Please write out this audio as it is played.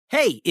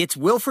Hey, it's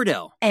Will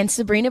Friedle. And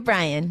Sabrina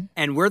Bryan.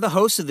 And we're the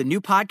hosts of the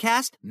new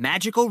podcast,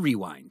 Magical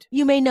Rewind.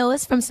 You may know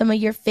us from some of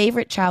your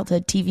favorite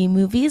childhood TV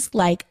movies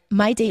like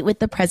My Date with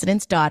the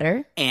President's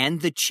Daughter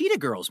and the Cheetah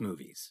Girls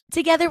movies.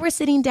 Together, we're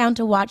sitting down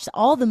to watch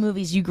all the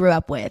movies you grew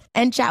up with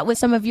and chat with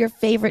some of your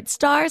favorite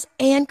stars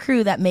and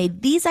crew that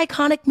made these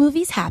iconic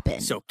movies happen.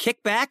 So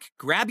kick back,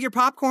 grab your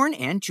popcorn,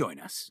 and join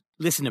us.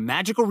 Listen to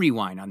Magical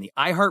Rewind on the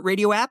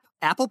iHeartRadio app,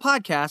 Apple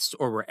Podcasts,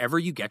 or wherever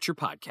you get your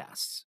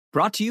podcasts.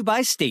 Brought to you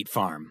by State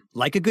Farm.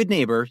 Like a good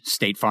neighbor,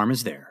 State Farm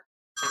is there.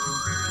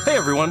 Hey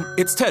everyone,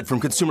 it's Ted from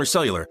Consumer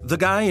Cellular, the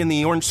guy in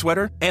the orange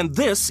sweater, and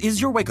this is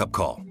your wake-up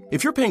call.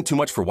 If you're paying too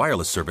much for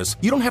wireless service,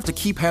 you don't have to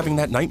keep having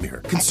that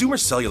nightmare. Consumer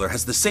Cellular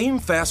has the same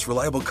fast,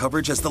 reliable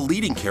coverage as the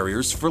leading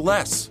carriers for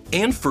less.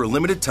 And for a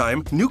limited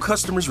time, new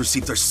customers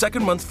receive their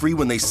second month free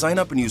when they sign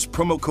up and use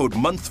promo code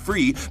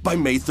MONTHFREE by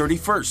May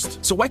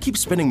 31st. So why keep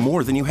spending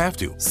more than you have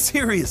to?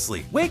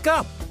 Seriously, wake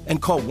up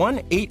and call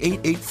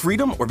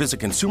 1-888-FREEDOM or visit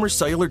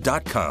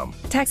consumercellular.com.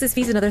 Taxes,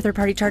 fees, and other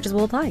third-party charges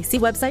will apply. See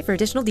website for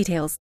additional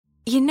details.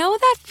 You know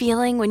that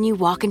feeling when you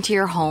walk into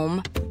your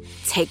home,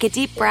 take a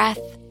deep breath,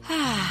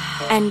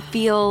 and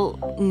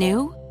feel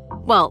new?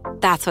 Well,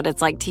 that's what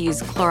it's like to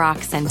use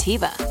Clorox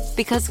Scentiva.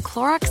 Because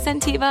Clorox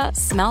Scentiva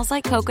smells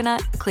like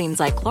coconut, cleans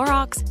like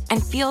Clorox,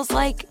 and feels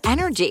like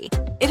energy.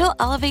 It'll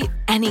elevate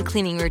any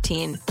cleaning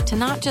routine to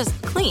not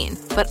just clean,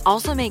 but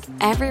also make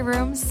every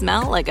room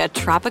smell like a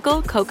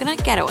tropical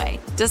coconut getaway.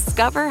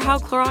 Discover how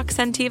Clorox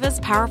Scentiva's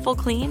powerful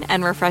clean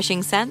and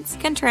refreshing scents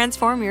can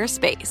transform your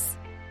space.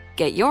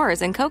 Get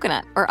yours in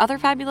coconut or other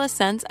fabulous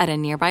scents at a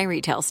nearby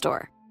retail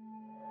store.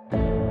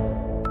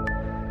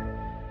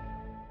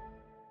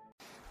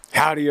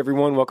 Howdy,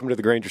 everyone. Welcome to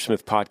the Granger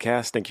Smith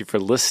Podcast. Thank you for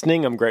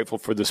listening. I'm grateful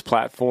for this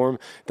platform.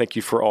 Thank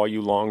you for all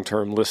you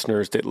long-term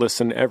listeners that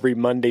listen every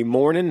Monday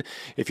morning.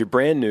 If you're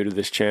brand new to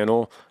this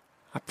channel,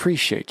 I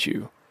appreciate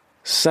you.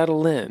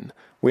 Settle in.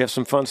 We have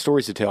some fun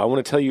stories to tell. I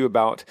want to tell you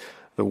about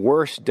the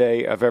worst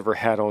day I've ever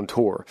had on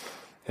tour.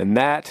 And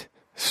that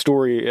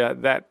story,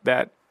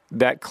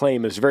 that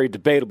claim is very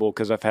debatable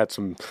because I've had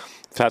some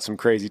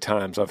crazy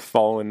times. I've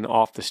fallen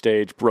off the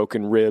stage,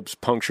 broken ribs,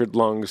 punctured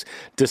lungs,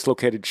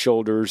 dislocated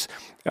shoulders.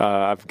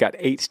 I've got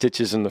 8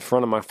 stitches in the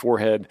front of my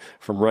forehead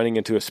from running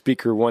into a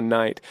speaker one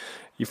night.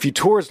 If you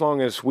tour as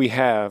long as we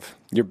have,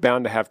 you're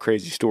bound to have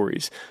crazy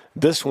stories.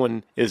 This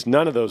one is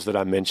none of those that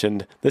I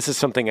mentioned. This is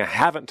something I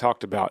haven't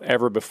talked about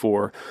ever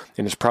before,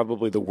 and it's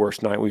probably the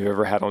worst night we've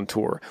ever had on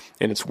tour,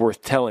 and it's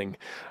worth telling.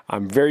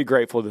 I'm very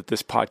grateful that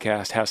this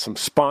podcast has some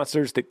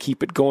sponsors that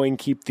keep it going,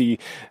 keep the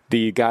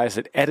guys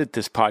that edit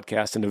this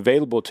podcast and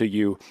available to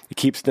you. It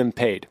keeps them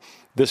paid.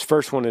 This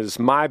first one is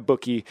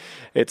MyBookie.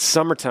 It's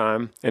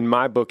summertime, and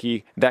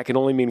MyBookie, that can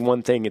only mean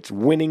one thing. It's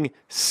winning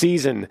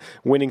season.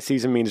 Winning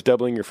season means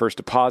doubling your first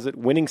deposit.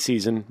 Winning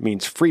season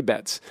means free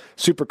bets,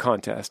 super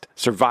contest,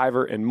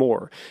 Survivor, and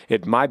more.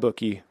 At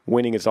MyBookie,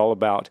 winning is all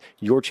about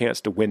your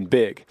chance to win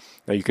big.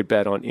 Now, you could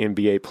bet on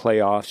NBA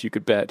playoffs. You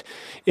could bet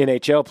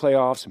NHL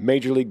playoffs,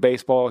 Major League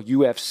Baseball,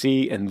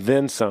 UFC, and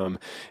then some.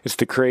 It's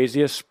the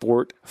craziest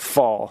sport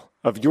fall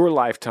of your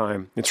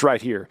lifetime. It's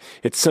right here.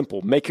 It's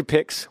simple. Make your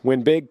picks,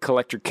 win big,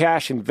 collect your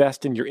cash,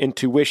 invest in your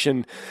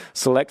intuition,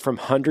 select from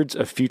hundreds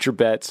of future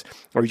bets,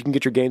 or you can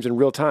get your games in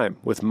real time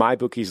with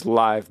MyBookie's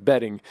live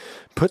betting.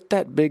 Put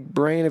that big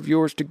brain of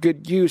yours to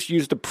good use.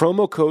 Use the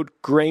promo code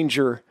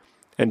Granger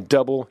and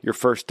double your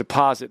first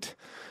deposit.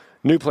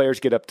 New players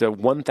get up to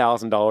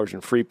 $1,000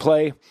 in free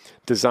play,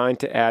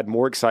 designed to add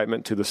more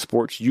excitement to the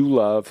sports you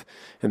love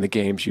and the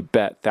games you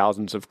bet.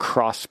 Thousands of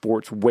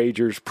cross-sports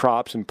wagers,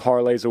 props, and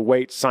parlays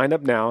await. Sign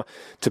up now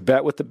to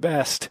bet with the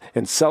best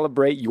and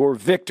celebrate your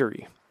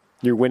victory.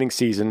 Your winning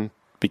season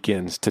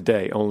begins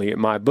today, only at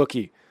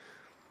MyBookie.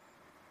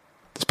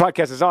 This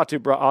podcast is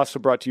also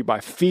brought to you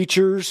by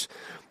Features.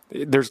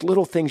 There's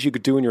little things you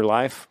could do in your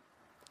life,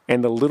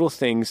 and the little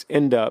things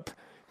end up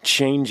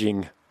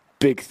changing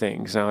big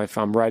things. Now, if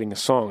I'm writing a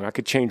song, I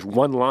could change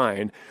one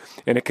line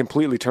and it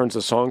completely turns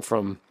the song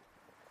from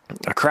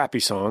a crappy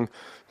song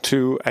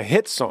to a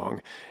hit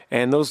song.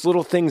 And those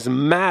little things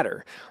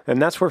matter.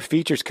 And that's where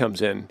Features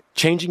comes in.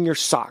 Changing your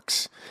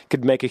socks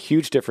could make a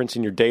huge difference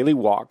in your daily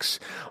walks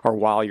or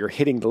while you're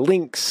hitting the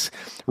links.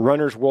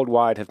 Runners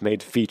worldwide have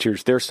made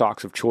Features their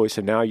socks of choice,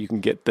 and now you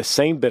can get the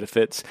same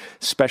benefits,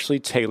 specially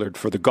tailored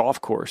for the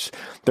golf course.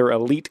 Their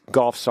elite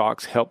golf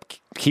socks help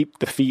keep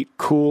the feet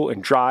cool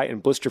and dry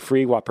and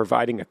blister-free while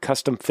providing a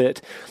custom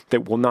fit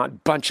that will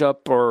not bunch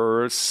up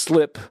or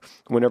slip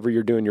whenever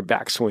you're doing your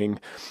backswing.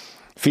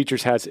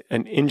 Features has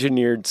an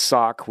engineered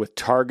sock with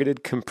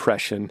targeted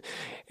compression,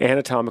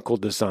 anatomical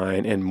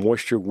design, and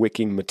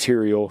moisture-wicking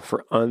material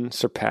for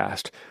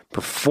unsurpassed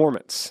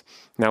performance.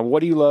 Now,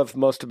 what do you love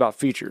most about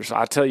Features?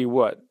 I'll tell you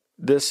what,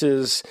 this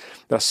is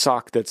a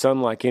sock that's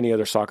unlike any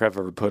other sock I've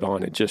ever put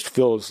on. It just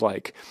feels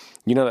like,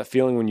 you know that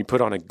feeling when you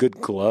put on a good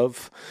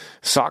glove?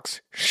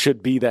 Socks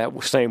should be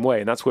that same way,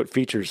 and that's what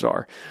Features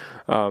are.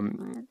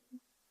 I'm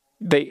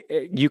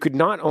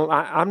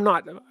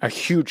not a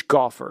huge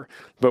golfer,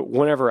 but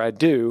whenever I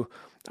do,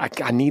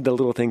 I need the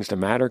little things to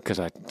matter because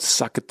I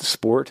suck at the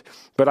sport.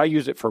 But I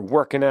use it for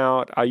working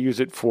out. I use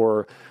it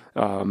for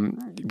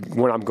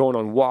when I'm going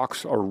on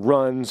walks or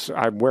runs.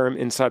 I wear them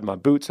inside my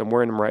boots. I'm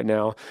wearing them right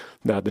now.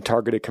 The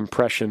targeted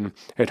compression,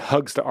 it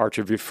hugs the arch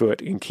of your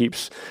foot and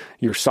keeps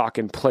your sock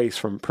in place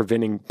from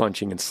preventing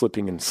bunching and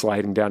slipping and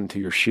sliding down into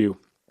your shoe.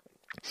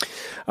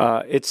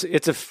 It's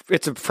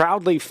a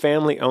proudly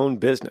family-owned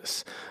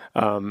business.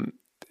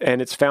 And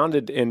it's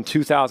founded in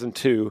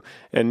 2002,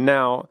 and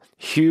now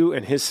Hugh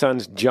and his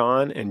sons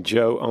John and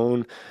Joe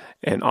own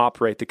and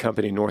operate the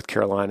company in North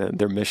Carolina.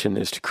 Their mission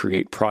is to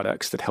create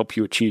products that help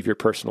you achieve your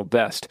personal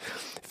best.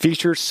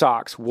 Features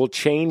Socks will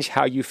change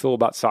how you feel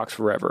about socks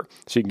forever.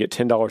 So you can get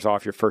 $10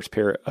 off your first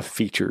pair of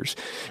Features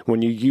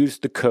when you use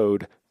the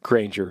code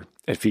Granger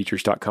at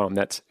Features.com.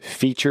 That's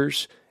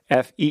Features,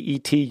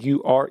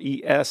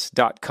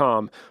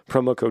 FEETURES.com,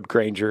 promo code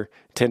Granger,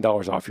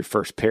 $10 off your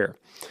first pair.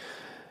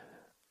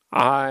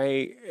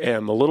 I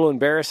am a little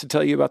embarrassed to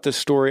tell you about this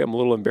story. I'm a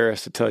little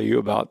embarrassed to tell you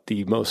about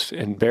the most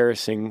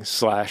embarrassing /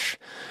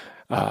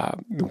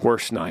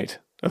 worst night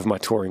of my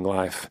touring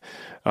life.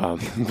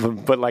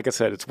 But like I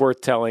said, it's worth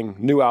telling.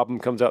 New album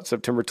comes out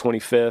September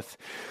 25th.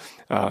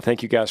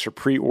 Thank you guys for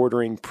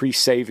pre-ordering,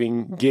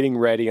 pre-saving, getting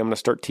ready. I'm going to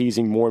start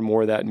teasing more and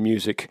more of that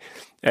music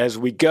as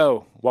we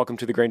go. Welcome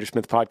to the Granger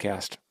Smith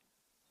Podcast.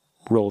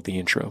 Roll the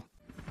intro.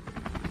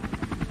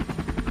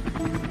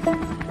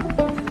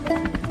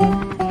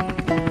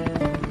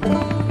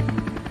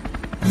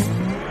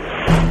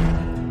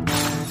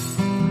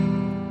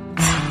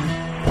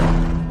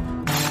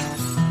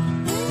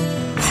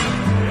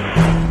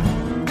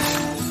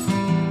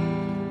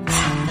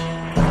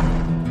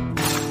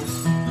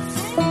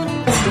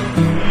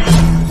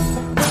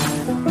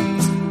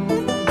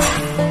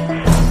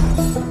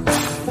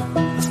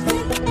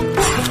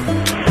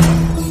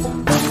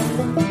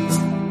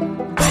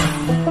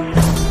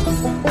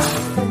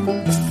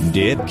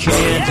 Dead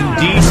cans and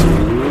diesel,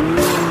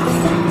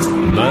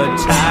 mud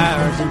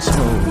tires and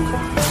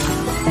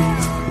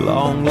smoke.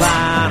 Long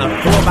line of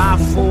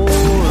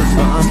 4x4s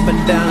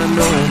bumping down an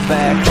old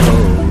back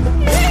road.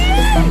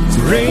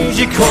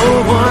 Ranger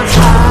cold ones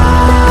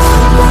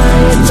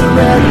high, it's a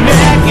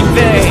redneck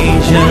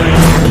invasion.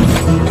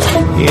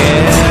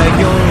 Yeah,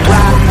 you're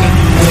rocking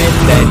with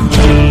that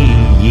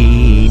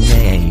Yee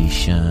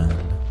Nation.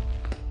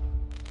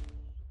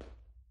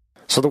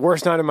 So the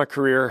worst night of my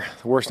career,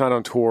 the worst night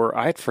on tour,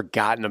 I had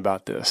forgotten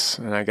about this,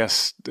 and I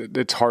guess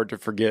it's hard to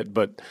forget,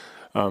 but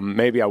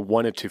maybe I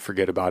wanted to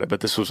forget about it. But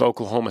this was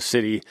Oklahoma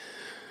City.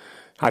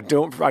 I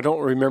don't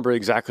remember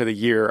exactly the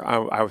year.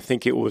 I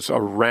think it was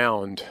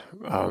around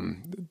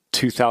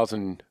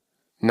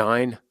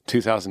 2009,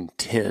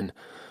 2010,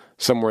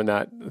 somewhere in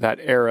that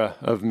era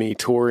of me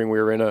touring.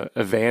 We were in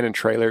a van and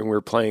trailer, and we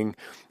were playing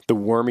the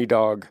Wormy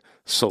Dog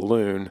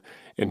Saloon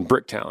in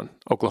Bricktown,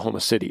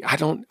 Oklahoma City. I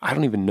don't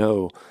even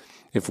know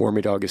if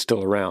Wormy Dog is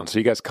still around. So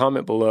you guys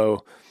comment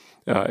below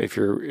if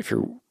you're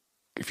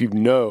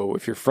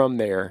from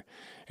there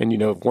and you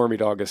know if Wormy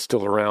Dog is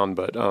still around.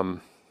 But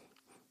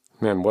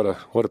man, what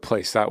a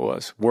place that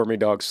was. Wormy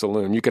Dog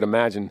Saloon. You could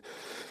imagine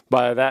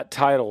by that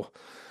title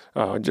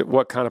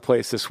what kind of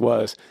place this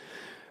was.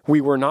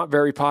 We were not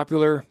very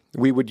popular.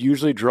 We would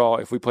usually draw,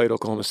 if we played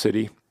Oklahoma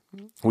City,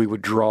 we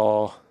would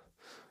draw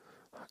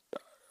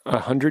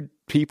 100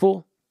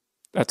 people.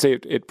 I'd say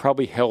it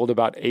probably held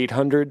about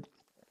 800.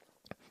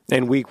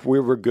 And we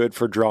were good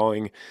for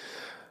drawing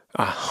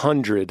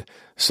 100.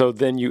 So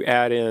then you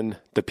add in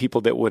the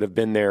people that would have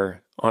been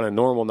there on a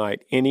normal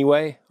night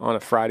anyway, on a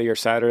Friday or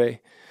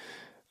Saturday.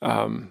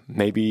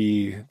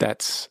 Maybe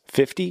that's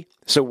 50.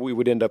 So we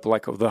would end up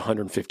like with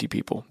 150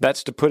 people.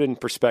 That's to put in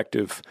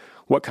perspective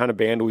what kind of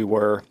band we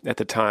were at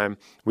the time.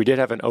 We did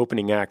have an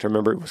opening act. I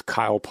remember it was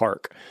Kyle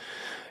Park.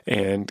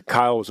 And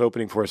Kyle was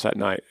opening for us that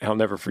night. I'll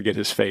never forget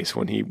his face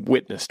when he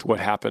witnessed what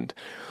happened.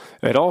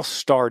 It all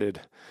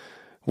started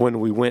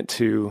when we went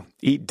to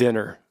eat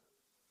dinner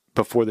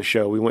before the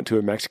show. We went to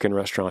a Mexican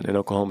restaurant in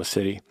Oklahoma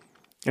City,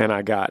 and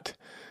I got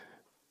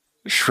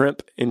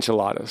shrimp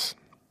enchiladas.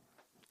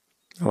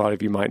 A lot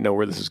of you might know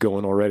where this is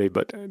going already,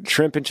 but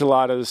shrimp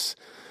enchiladas.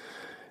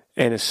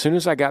 And as soon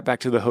as I got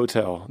back to the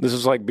hotel, this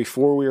is like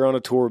before we were on a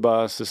tour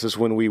bus. This is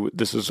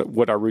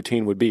what our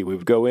routine would be. We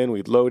would go in,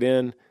 we'd load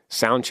in,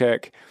 sound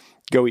check,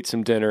 go eat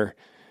some dinner,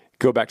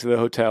 go back to the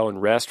hotel and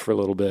rest for a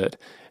little bit,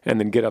 and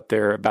then get up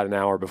there about an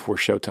hour before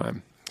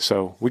showtime.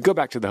 So we'd go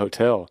back to the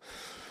hotel,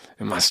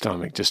 and my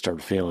stomach just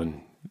started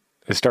feeling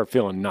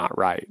not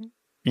right.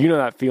 You know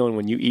that feeling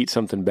when you eat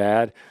something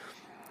bad,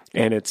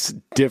 and it's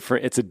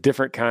different. It's a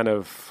different kind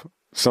of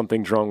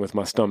something's wrong with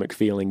my stomach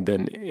feeling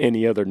than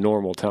any other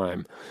normal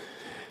time.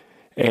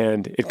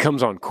 And it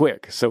comes on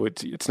quick. So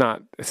it's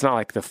not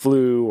like the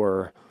flu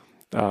or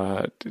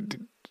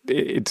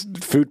it's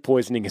food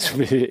poisoning.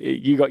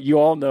 You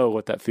all know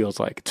what that feels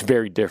like. It's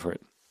very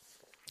different.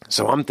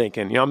 So I'm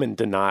thinking, I'm in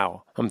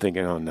denial. I'm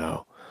thinking, oh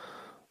no,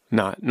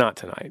 not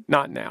tonight,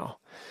 not now.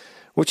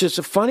 Which is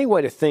a funny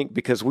way to think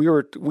because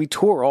we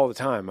tour all the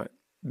time.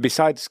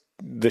 Besides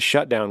the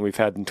shutdown we've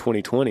had in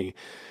 2020,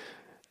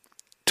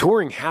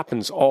 touring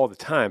happens all the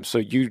time. So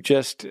you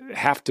just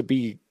have to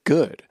be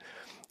good.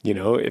 You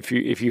know, if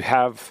you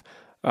have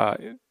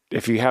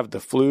the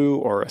flu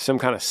or some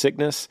kind of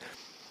sickness,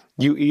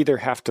 you either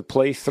have to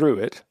play through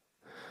it.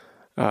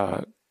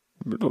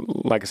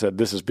 Like I said,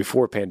 this is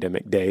before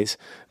pandemic days,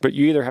 but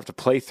you either have to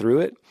play through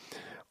it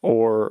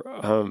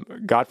or,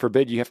 God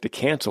forbid, you have to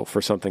cancel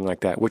for something like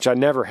that, which I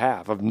never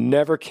have. I've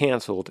never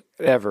canceled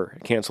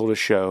a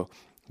show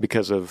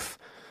because of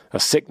a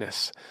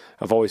sickness.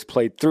 I've always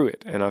played through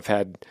it, and I've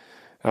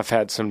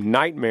had some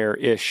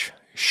nightmare-ish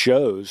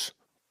shows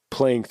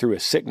playing through a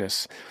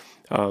sickness.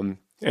 And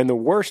the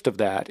worst of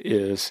that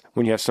is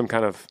when you have some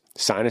kind of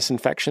sinus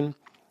infection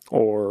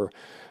or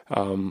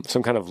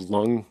some kind of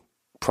lung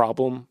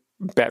problem,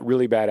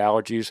 really bad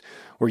allergies,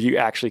 where you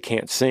actually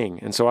can't sing.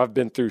 And so I've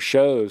been through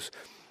shows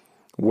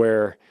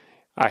where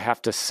I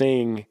have to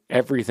sing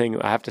everything.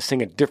 I have to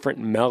sing a different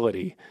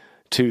melody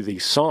to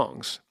these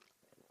songs,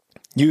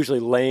 usually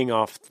laying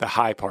off the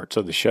high parts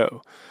of the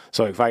show.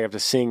 So if I have to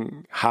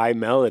sing high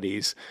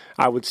melodies,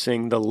 I would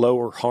sing the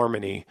lower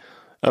harmony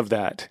of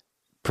that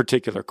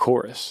particular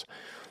chorus.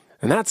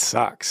 And that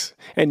sucks.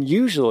 And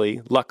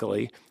usually,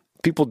 luckily,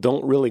 people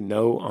don't really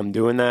know I'm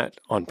doing that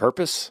on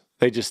purpose.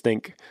 They just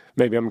think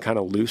maybe I'm kind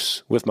of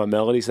loose with my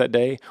melodies that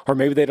day, or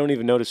maybe they don't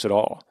even notice at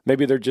all.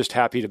 Maybe they're just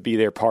happy to be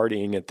there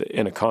partying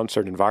in a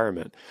concert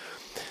environment.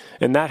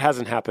 And that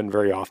hasn't happened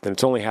very often.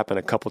 It's only happened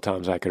a couple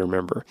times I can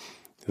remember.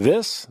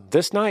 This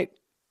night,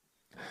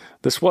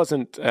 this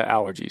wasn't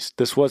allergies.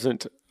 This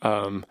wasn't,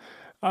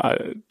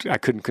 I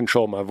couldn't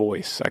control my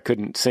voice. I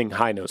couldn't sing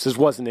high notes. This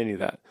wasn't any of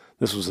that.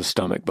 This was a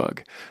stomach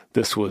bug.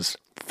 This was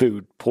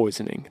food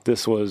poisoning.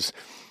 This was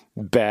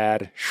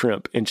bad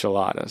shrimp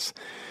enchiladas.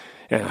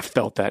 And I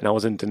felt that, and I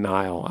was in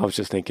denial. I was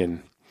just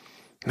thinking,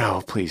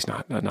 no, please,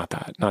 not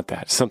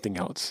that. Something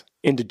else.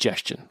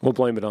 Indigestion. We'll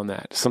blame it on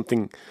that.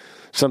 Something.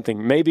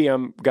 Maybe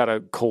I'm got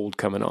a cold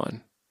coming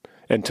on,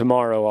 and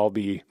tomorrow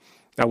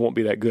I won't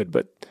be that good,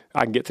 but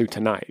I can get through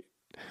tonight.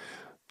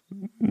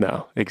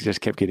 No, it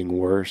just kept getting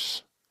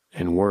worse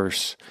and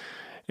worse,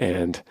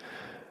 and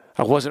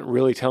I wasn't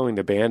really telling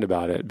the band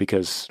about it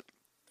because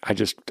I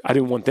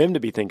didn't want them to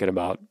be thinking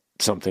about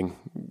something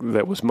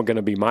that was going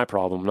to be my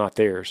problem, not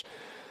theirs.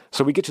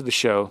 So we get to the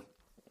show.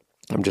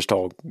 I'm just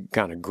all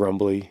kind of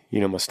grumbly. You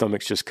know, my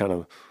stomach's just kind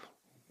of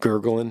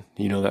gurgling.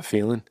 You know that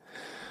feeling?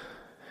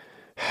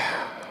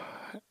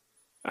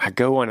 I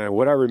go on, and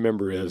what I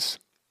remember is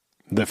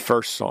the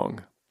first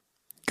song,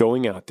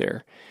 going out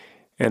there,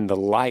 and the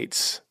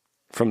lights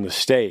from the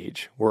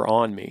stage were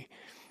on me.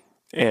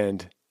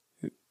 And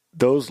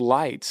those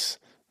lights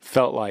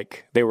felt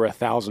like they were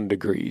 1,000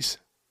 degrees.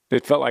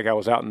 It felt like I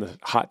was out in the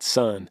hot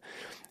sun.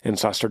 And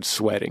so I started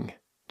sweating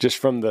just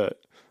from the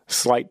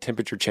slight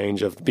temperature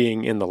change of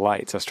being in the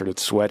lights. I started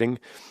sweating.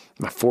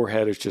 My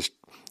forehead has just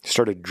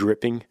started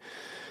dripping.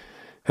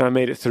 And I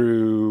made it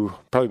through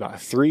probably about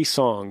 3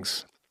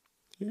 songs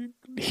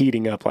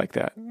heating up like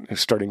that,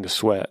 starting to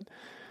sweat.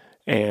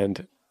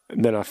 And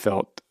then I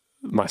felt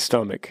my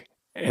stomach,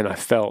 and I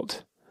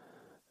felt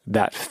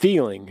that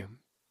feeling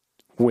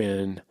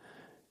when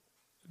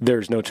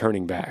there's no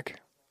turning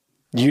back.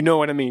 You know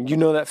what I mean? You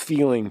know that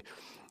feeling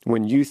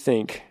when you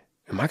think,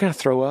 am I going to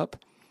throw up?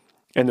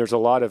 And there's a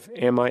lot of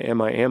am I?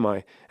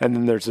 And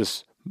then there's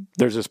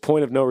this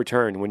point of no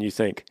return when you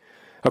think,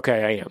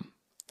 okay, I am.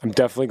 I'm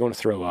definitely going to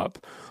throw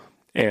up,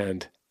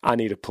 and I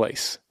need a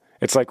place.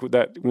 It's like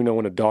that, you know,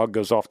 when a dog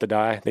goes off to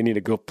die, they need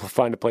to go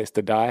find a place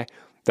to die.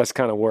 That's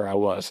kind of where I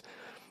was.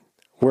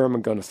 Where am I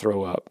going to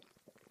throw up?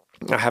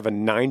 I have a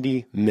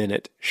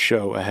 90-minute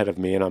show ahead of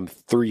me, and I'm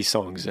 3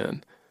 songs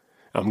in.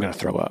 I'm going to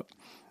throw up.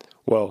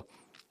 Well,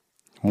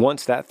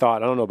 once that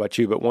thought, I don't know about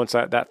you, but once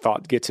that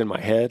thought gets in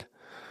my head,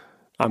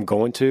 I'm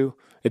going to,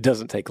 it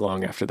doesn't take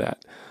long after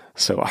that.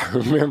 So I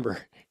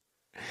remember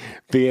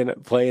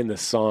playing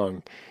this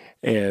song,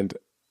 and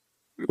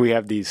we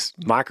have these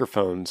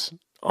microphones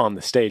on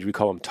the stage. We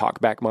call them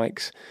talkback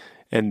mics.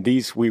 And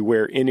these we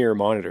wear in-ear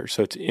monitors.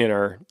 So it's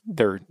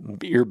they're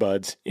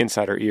earbuds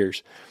inside our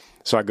ears.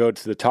 So I go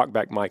to the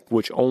talkback mic,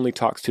 which only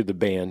talks to the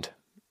band,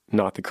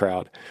 not the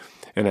crowd.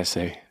 And I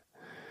say,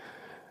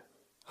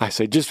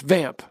 just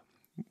vamp.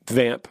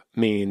 Vamp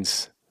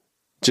means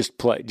just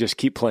play, just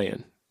keep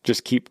playing.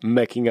 Just keep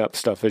making up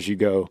stuff as you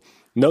go.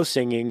 No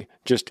singing,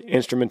 just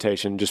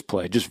instrumentation, just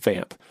play, just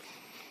vamp.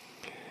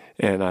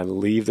 And I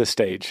leave the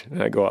stage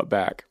and I go out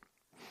back.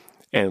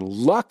 And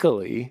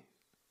luckily,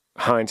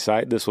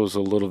 hindsight, this was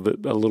a little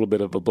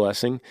bit of a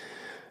blessing.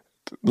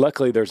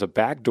 Luckily, there's a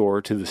back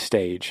door to the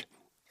stage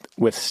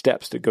with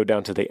steps that go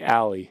down to the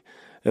alley,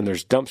 and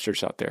there's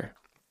dumpsters out there.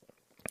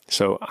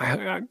 So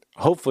I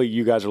hopefully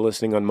you guys are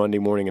listening on Monday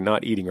morning and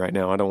not eating right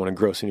now. I don't want to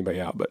gross anybody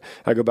out, but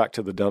I go back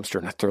to the dumpster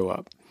and I throw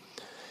up.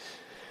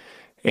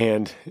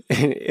 And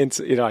it's,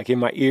 you know, like in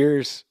my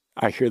ears,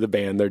 I hear the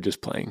band, they're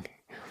just playing.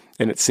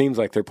 And it seems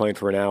like they're playing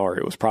for an hour.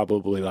 It was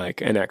probably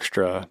like an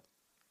extra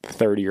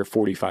 30 or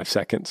 45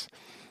 seconds.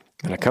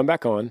 And I come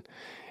back on,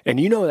 and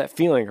you know that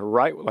feeling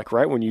right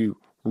when you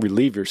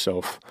relieve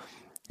yourself,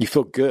 you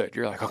feel good.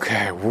 You're like,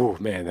 okay, whoa,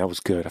 man, that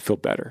was good. I feel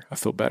better.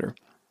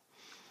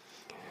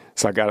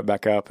 So I got it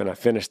back up and I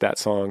finished that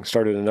song,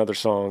 started another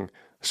song,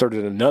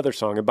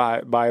 and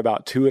by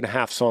about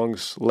 2.5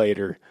 songs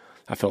later,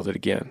 I felt it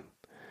again.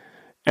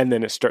 And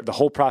then the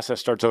whole process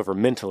starts over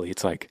mentally.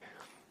 It's like,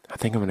 I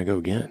think I'm going to go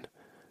again.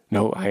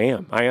 No, I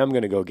am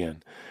going to go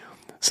again.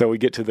 So we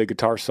get to the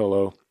guitar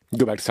solo,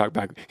 go back to talk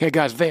back. Hey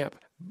guys, vamp.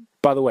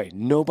 By the way,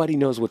 nobody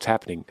knows what's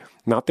happening.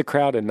 Not the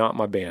crowd and not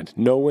my band.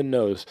 No one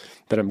knows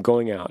that I'm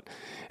going out.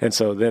 And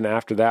so then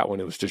after that one,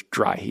 it was just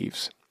dry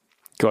heaves.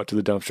 Go out to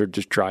the dumpster,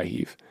 just dry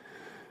heave.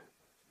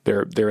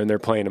 They're in there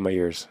playing in my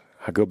ears.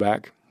 I go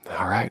back.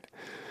 All right.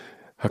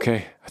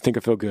 Okay. I think I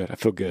feel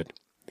good.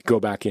 Go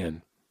back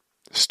in.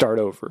 Start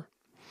over.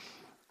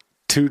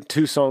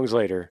 Two songs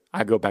later,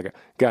 I go back.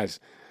 Guys,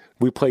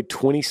 we played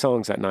 20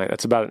 songs that night.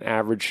 That's about an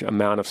average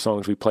amount of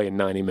songs we play in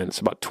 90 minutes,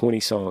 about 20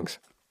 songs.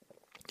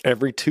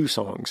 Every 2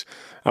 songs,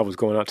 I was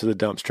going out to the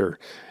dumpster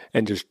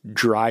and just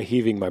dry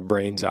heaving my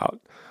brains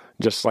out.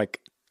 Just like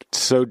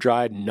so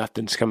dried,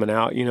 nothing's coming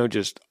out,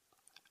 just,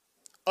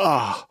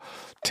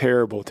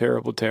 terrible.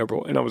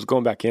 And I was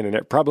going back in,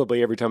 and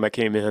probably every time I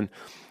came in,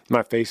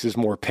 my face is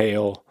more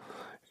pale.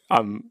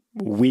 I'm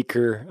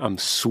weaker. I'm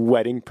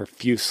sweating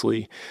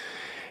profusely.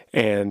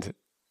 And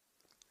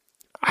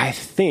I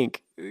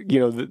think,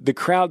 the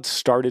crowd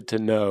started to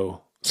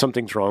know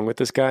something's wrong with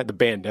this guy. The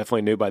band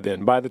definitely knew by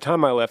then. By the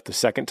time I left the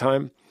second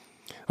time,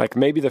 like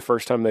maybe the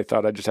first time they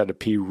thought I just had to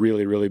pee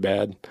really, really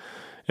bad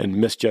and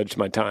misjudged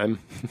my time,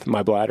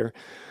 my bladder.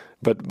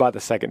 But by the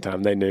second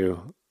time, they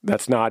knew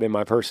that's not in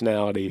my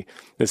personality.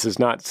 This is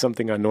not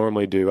something I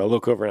normally do. I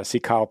look over and I see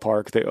Kyle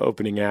Park, the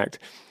opening act,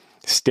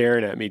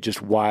 staring at me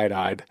just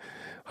wide-eyed.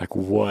 Like,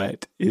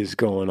 what is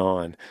going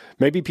on?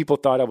 Maybe people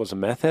thought I was a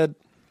meth head.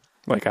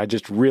 Like, I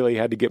just really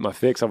had to get my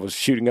fix. I was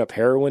shooting up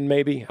heroin,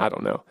 maybe. I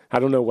don't know. I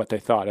don't know what they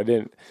thought. I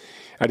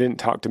didn't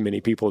talk to many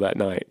people that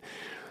night.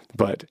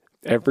 But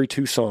every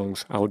 2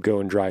 songs, I would go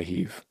and dry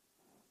heave.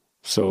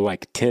 So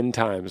like 10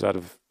 times out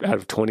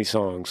of 20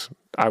 songs,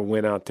 I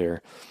went out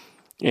there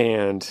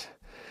and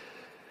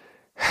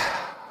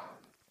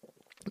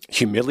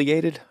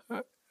humiliated,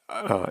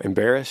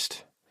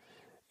 embarrassed,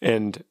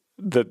 and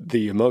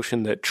the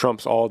emotion that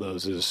trumps all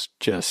those is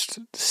just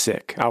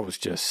sick. I was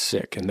just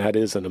sick, and that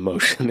is an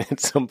emotion at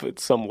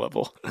some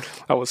level.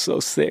 I was so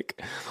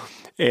sick.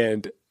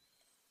 And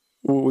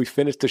we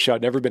finished the show.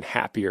 I'd never been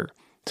happier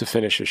to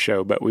finish a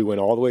show, but we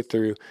went all the way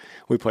through.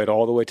 We played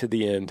all the way to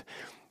the end.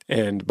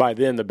 And by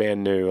then the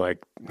band knew, like,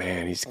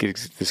 man, he's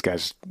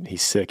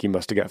sick. He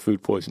must have got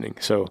food poisoning.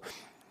 So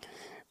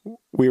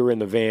we were in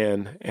the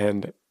van,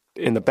 and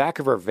in the back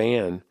of our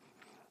van,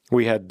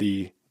 we had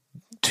the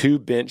 2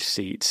 bench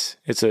seats.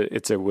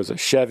 It was a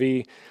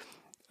Chevy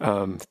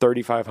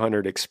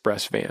 3500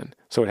 Express van.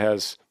 So it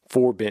has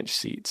 4 bench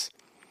seats.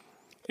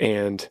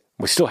 And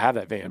we still have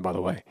that van, by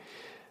the way.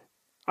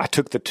 I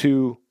took the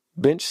 2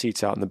 bench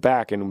seats out in the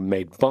back and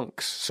made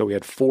bunks. So we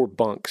had 4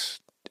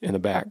 bunks in the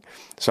back.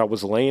 So I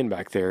was laying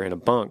back there in a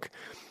bunk,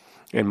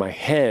 and my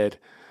head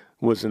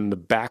was in the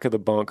back of the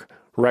bunk,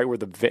 right where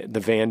the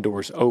van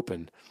doors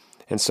open.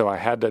 And so I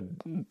had to,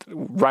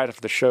 right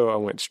after the show, I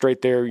went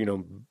straight there,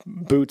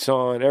 boots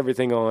on,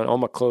 everything on, all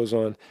my clothes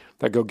on.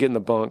 I go get in the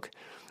bunk,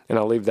 and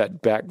I'll leave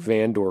that back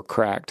van door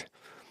cracked.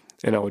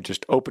 And I would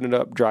just open it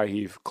up, dry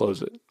heave,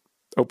 close it.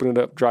 Open it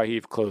up, dry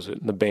heave, close it.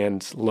 And the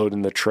band's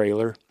loading the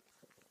trailer.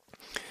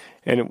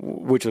 And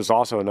which was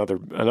also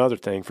another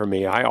thing for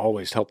me. I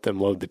always helped them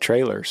load the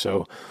trailer.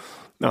 So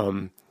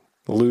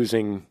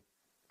losing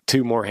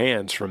 2 more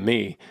hands from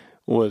me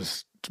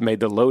made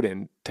the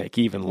load-in take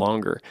even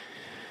longer.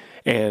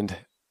 And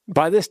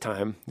by this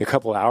time, a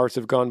couple of hours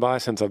have gone by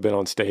since I've been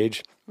on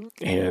stage,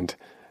 and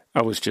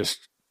I was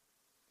just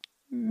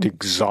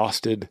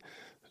exhausted,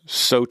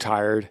 so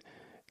tired,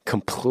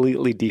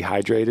 completely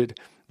dehydrated.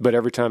 But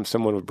every time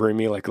someone would bring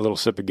me like a little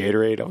sip of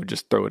Gatorade, I would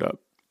just throw it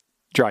up,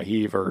 dry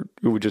heave, or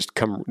it would just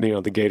come, the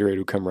Gatorade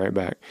would come right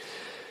back.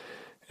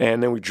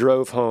 And then we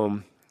drove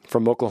home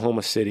from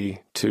Oklahoma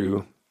City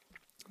to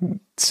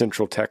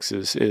Central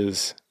Texas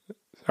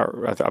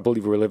I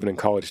believe we were living in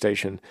College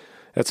Station.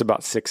 That's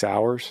about 6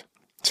 hours,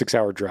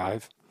 6-hour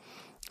drive.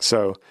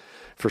 So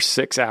for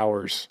 6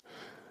 hours,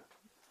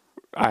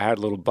 I had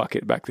a little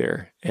bucket back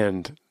there,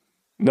 and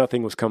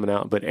nothing was coming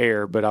out but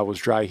air, but I was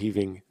dry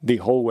heaving the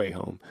whole way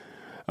home.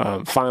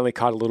 Finally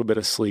caught a little bit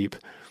of sleep,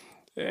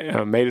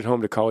 made it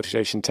home to College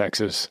Station,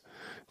 Texas,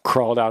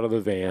 crawled out of the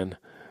van.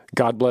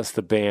 God bless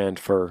the band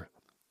for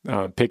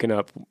picking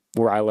up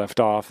where I left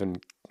off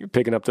and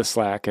picking up the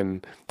slack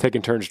and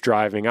taking turns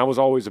driving. I was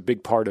always a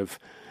big part of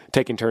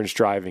taking turns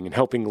driving and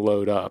helping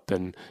load up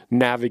and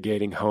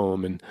navigating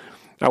home, and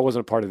I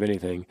wasn't a part of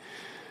anything.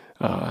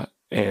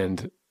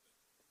 And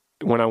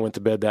when I went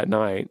to bed that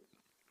night,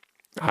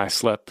 I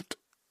slept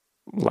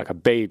like a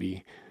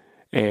baby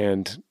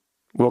and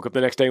woke up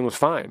the next day and was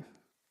fine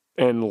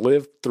and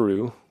lived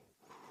through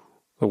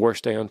the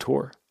worst day on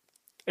tour.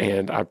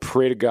 And I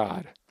pray to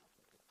God,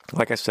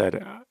 like I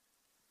said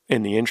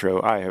in the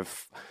intro,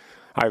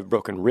 I've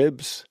broken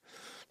ribs,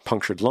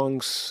 punctured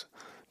lungs,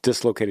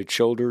 dislocated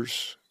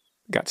shoulders,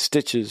 got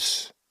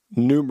stitches,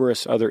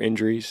 numerous other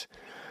injuries.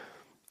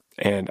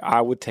 And I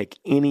would take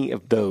any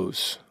of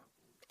those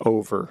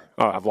over.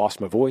 I've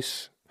lost my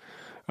voice.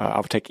 I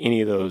would take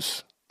any of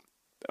those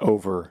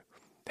over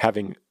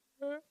having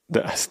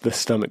the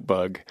stomach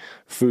bug,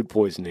 food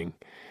poisoning,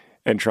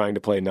 and trying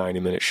to play a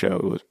 90-minute show.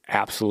 It was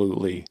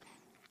absolutely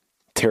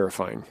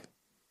terrifying.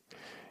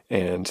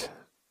 And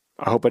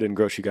I hope I didn't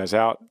gross you guys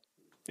out.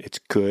 It's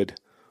good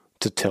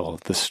to tell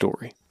the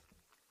story.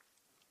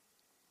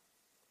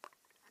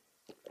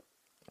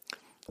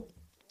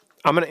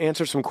 I'm going to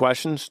answer some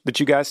questions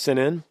that you guys sent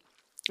in,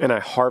 and I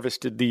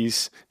harvested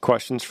these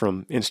questions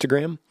from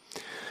Instagram.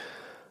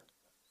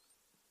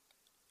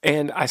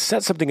 And I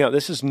set something up.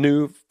 This is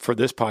new for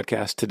this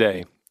podcast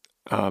today.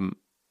 I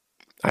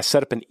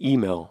set up an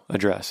email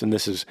address, and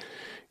this is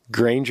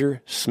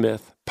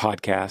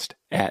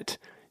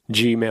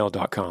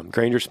grangersmithpodcast@gmail.com.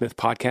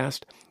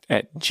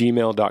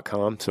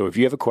 grangersmithpodcast@gmail.com. So if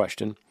you have a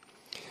question,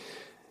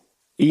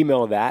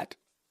 email that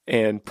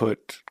and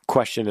put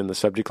question in the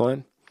subject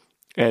line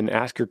and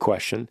ask your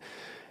question.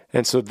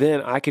 And so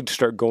then I could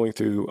start going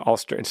through,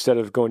 instead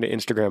of going to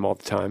Instagram all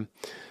the time,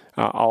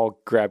 I'll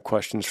grab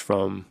questions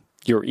from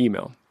your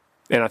email.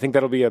 And I think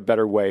that'll be a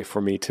better way for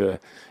me to,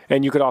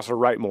 and you could also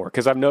write more,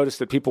 because I've noticed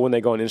that people, when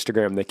they go on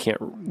Instagram, they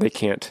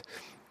can't,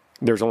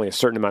 there's only a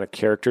certain amount of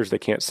characters. They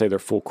can't say their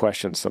full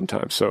questions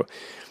sometimes. So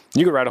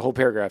you can write a whole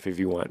paragraph if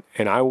you want.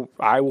 And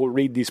I will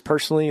read these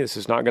personally. This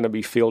is not going to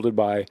be fielded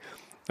by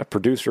a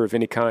producer of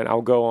any kind.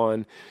 I'll go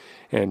on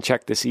and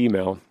check this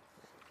email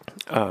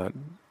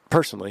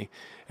personally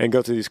and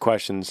go through these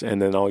questions, and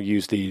then I'll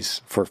use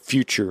these for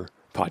future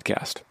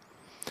podcast.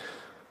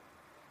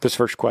 This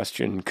first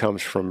question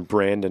comes from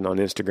Brandon on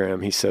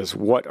Instagram. He says,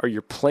 what are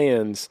your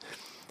plans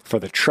for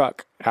the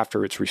truck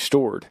after it's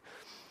restored?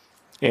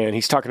 And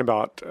he's talking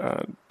about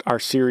our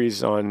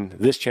series on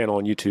this channel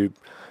on YouTube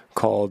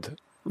called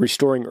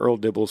Restoring Earl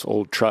Dibble's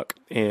Old Truck.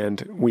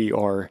 And we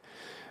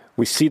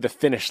see the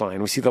finish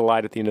line. We see the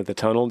light at the end of the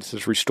tunnel. This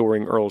is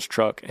restoring Earl's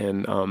truck.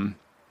 And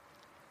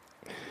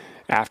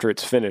after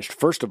it's finished,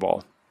 first of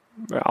all,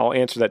 I'll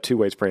answer that two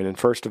ways, Brandon.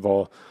 First of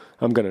all,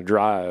 I'm going to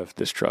drive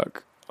this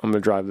truck. I'm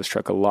going to drive this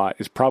truck a lot.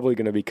 It's probably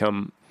going to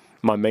become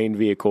my main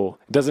vehicle.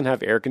 It doesn't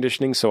have air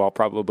conditioning, so I'll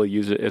probably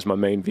use it as my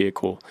main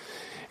vehicle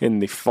in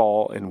the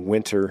fall and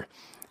winter.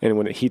 And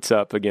when it heats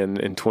up again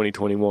in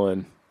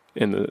 2021,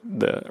 in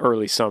the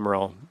early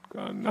summer,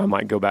 I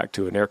might go back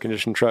to an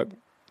air-conditioned truck.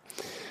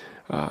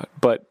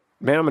 But,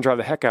 man, I'm going to drive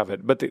the heck out of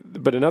it. But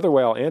another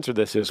way I'll answer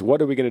this is,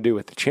 what are we going to do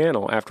with the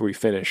channel after we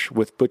finish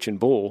with Butch and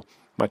Bull,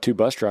 my two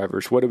bus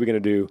drivers? What are we going to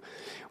do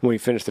when we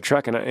finish the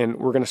truck? And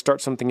we're going to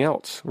start something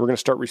else. We're going to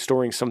start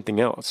restoring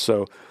something else.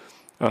 So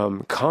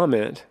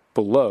comment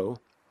below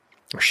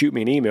or shoot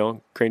me an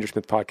email,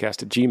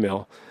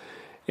 grangersmithpodcast@gmail.com,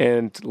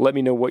 and let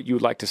me know what you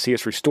would like to see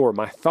us restore.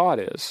 My thought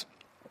is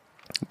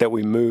that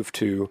we move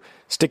to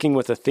sticking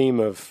with the theme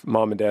of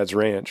Mom and Dad's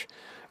ranch,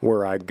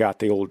 where I got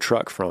the old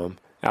truck from,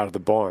 out of the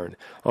barn.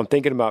 I'm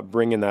thinking about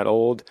bringing that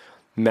old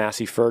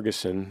Massey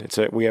Ferguson.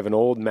 We have an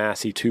old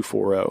Massey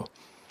 240,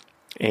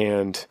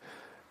 and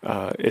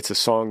it's a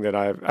song that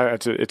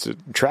it's a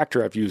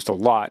tractor I've used a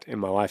lot in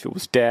my life. It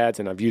was Dad's,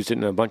 and I've used it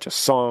in a bunch of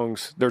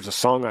songs. There's a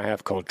song I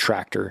have called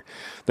Tractor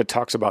that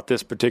talks about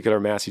this particular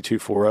Massey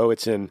 240.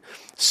 It's in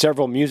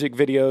several music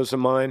videos of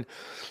mine,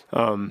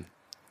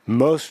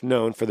 most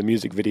known for the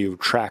music video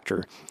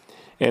Tractor.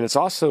 And it's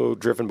also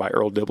driven by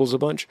Earl Dibbles a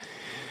bunch.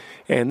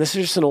 And this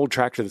is just an old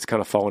tractor that's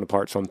kind of falling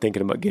apart, so I'm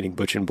thinking about getting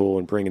Butch and Bull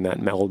and bringing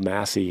that old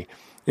Massey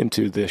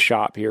into the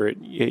shop here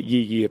at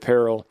Yee Yee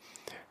Apparel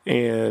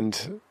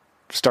and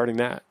starting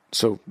that.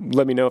 So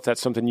let me know if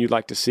that's something you'd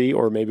like to see,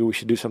 or maybe we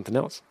should do something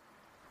else.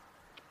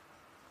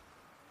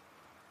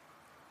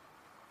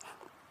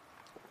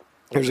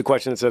 Here's a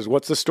question that says,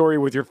 what's the story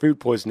with your food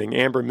poisoning?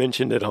 Amber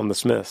mentioned it on the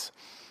Smiths.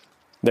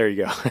 There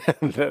you go.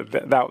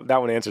 that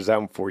one answers that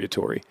one for you,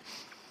 Tori.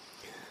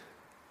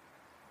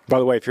 By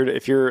the way,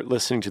 if you're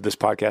listening to this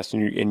podcast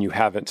and you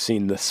haven't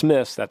seen The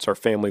Smiths, that's our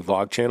family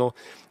vlog channel,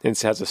 and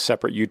it has a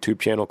separate YouTube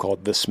channel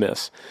called The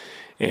Smiths.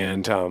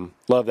 And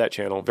love that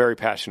channel. Very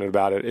passionate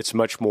about it. It's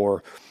much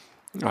more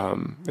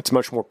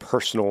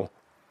personal,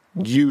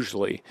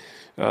 usually,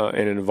 and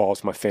it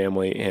involves my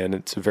family, and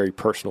it's a very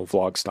personal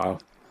vlog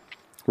style.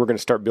 We're going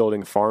to start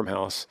building a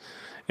farmhouse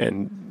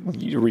and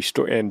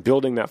restore and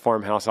building that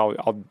farmhouse.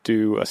 I'll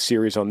do a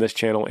series on this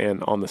channel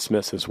and on The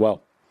Smiths as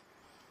well.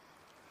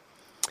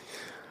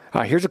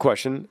 Here's a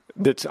question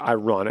that's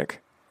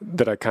ironic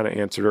that I kind of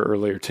answered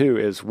earlier too,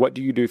 is what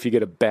do you do if you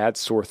get a bad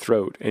sore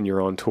throat and you're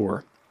on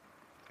tour?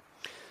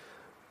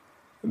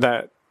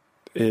 That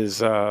is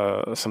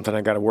something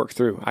I got to work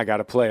through. I got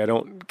to play. I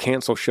don't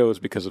cancel shows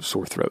because of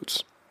sore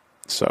throats.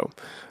 So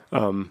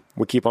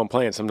we keep on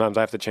playing. Sometimes I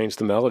have to change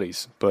the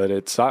melodies, but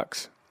it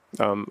sucks.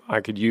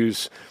 I could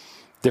use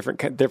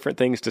different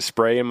things to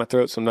spray in my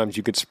throat. Sometimes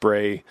you could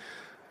spray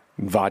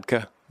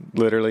vodka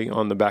literally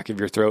on the back of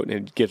your throat,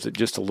 and it gives it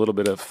just a little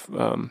bit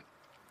of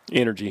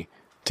energy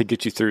to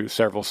get you through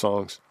several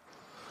songs.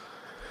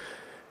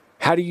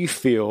 How do you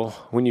feel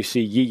when you see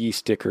Yee Yee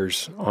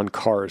stickers on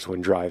cars when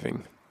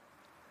driving?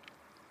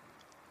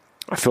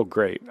 I feel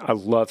great. I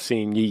love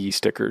seeing Yee Yee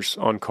stickers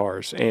on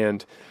cars.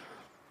 And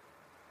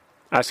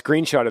I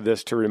screenshotted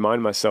this to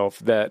remind myself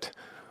that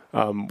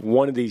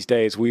one of these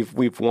days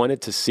we've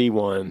wanted to see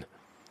one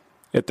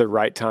at the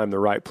right time, the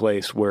right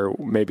place, where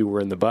maybe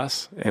we're in the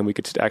bus and we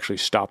could actually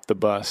stop the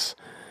bus.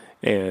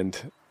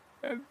 And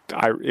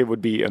it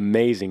would be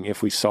amazing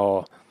if we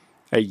saw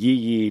a Yee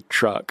Yee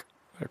truck,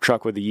 a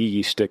truck with a Yee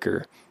Yee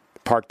sticker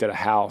parked at a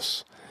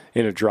house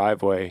in a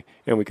driveway,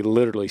 and we could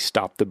literally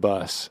stop the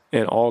bus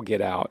and all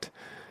get out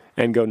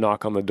and go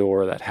knock on the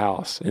door of that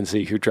house and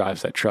see who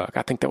drives that truck.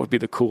 I think that would be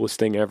the coolest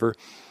thing ever.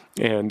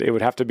 And it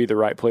would have to be the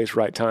right place,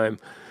 right time.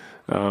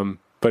 But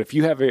if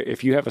you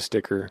have a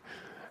sticker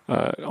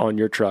on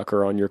your truck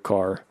or on your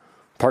car,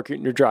 park it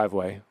in your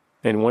driveway,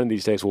 and one of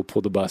these days we'll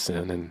pull the bus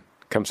in and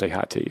come say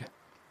hi to you.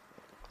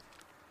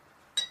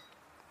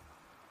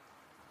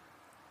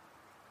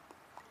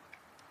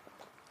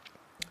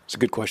 It's a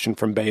good question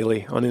from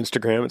Bailey on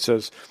Instagram. It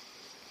says,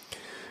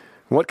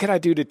 what can I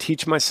do to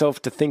teach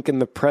myself to think in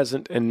the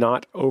present and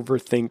not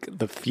overthink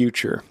the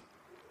future?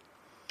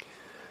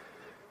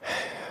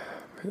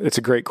 It's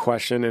a great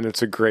question, and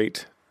it's a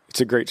great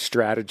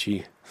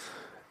strategy.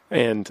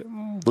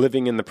 And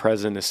living in the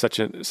present is such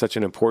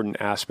an important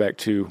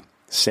aspect to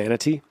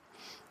sanity.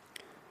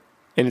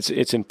 And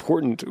it's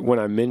important when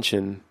I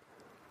mention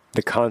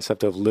the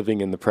concept of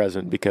living in the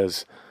present,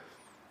 because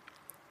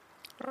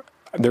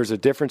there's a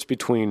difference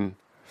between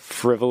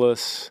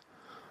frivolous,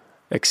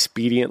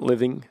 expedient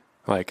living,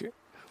 like,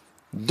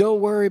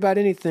 don't worry about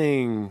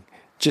anything,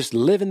 just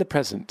live in the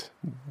present,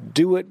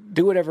 do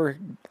whatever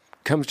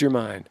comes to your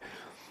mind.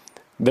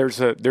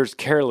 There's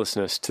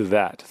carelessness to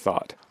that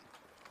thought.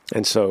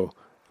 And so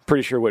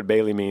pretty sure what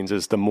Bailey means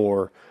is the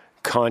more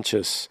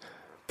conscious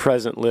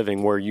present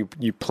living, where you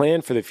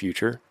plan for the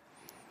future,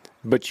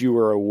 but you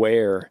are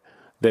aware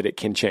that it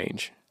can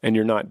change, and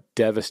you're not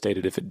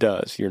devastated if it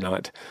does. You're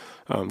not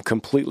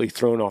completely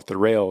thrown off the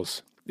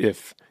rails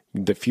if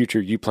the future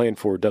you plan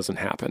for doesn't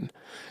happen,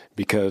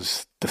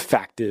 because the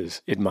fact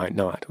is it might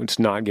not. It's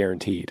not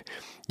guaranteed.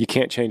 You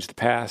can't change the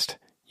past.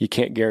 You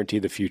can't guarantee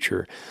the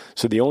future.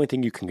 So the only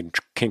thing you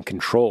can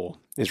control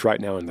is right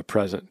now in the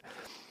present.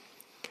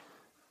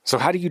 So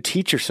how do you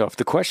teach yourself?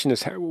 The question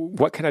is,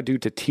 what can I do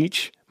to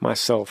teach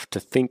myself to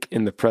think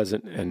in the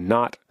present and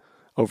not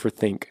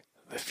overthink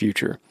the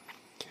future?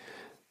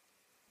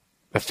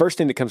 The first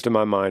thing that comes to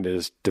my mind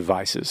is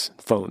devices,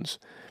 phones.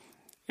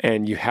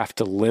 And you have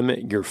to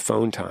limit your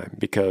phone time,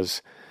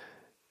 because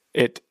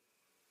it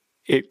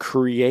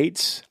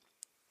creates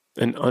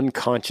an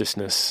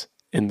unconsciousness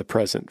in the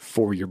present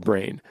for your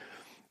brain.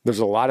 There's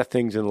a lot of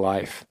things in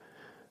life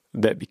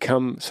that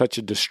become such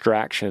a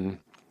distraction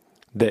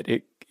that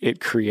it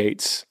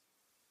creates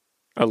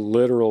a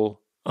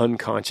literal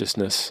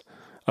unconsciousness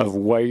of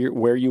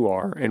where you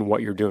are and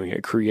what you're doing.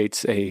 It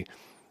creates an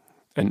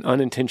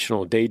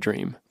unintentional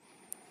daydream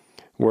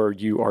where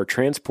you are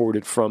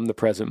transported from the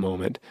present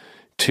moment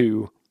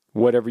to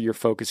whatever you're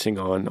focusing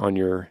on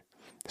your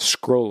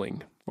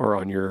scrolling or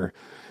on your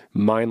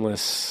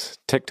mindless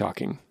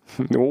TikToking,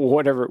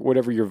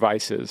 whatever your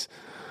vice is.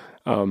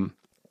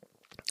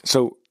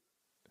 So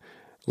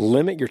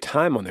limit your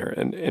time on there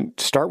and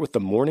start with the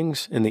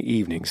mornings and the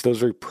evenings.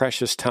 Those are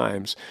precious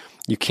times.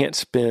 You can't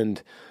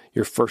spend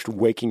your first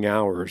waking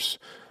hours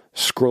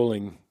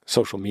scrolling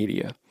social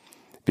media,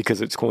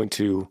 because it's going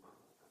to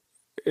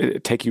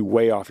take you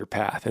way off your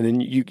path. And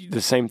then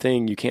the same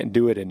thing, you can't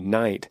do it at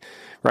night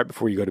right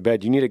before you go to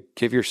bed. You need to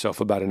give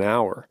yourself about an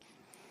hour.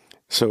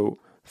 So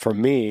for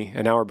me,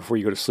 an hour before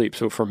you go to sleep.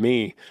 So for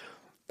me,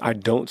 I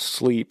don't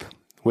sleep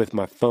with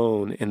my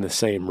phone in the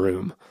same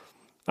room.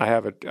 I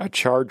have a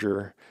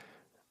charger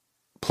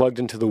plugged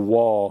into the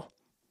wall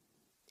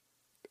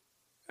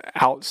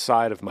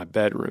outside of my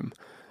bedroom.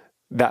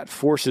 That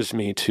forces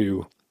me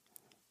to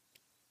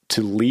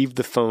leave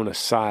the phone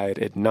aside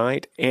at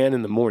night and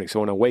in the morning.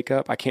 So when I wake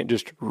up, I can't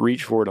just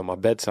reach for it on my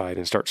bedside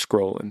and start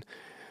scrolling.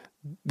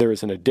 There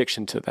is an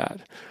addiction to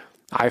that.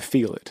 I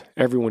feel it.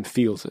 Everyone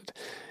feels it.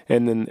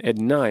 And then at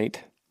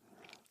night,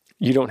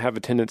 you don't have a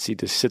tendency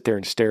to sit there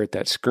and stare at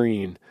that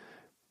screen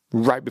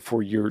right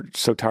before you're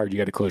so tired you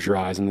got to close your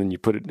eyes, and then you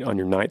put it on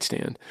your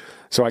nightstand.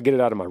 So I get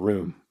it out of my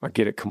room. I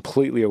get it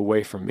completely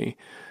away from me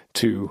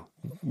to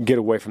get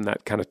away from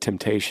that kind of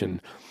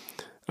temptation.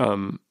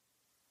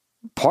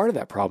 Part of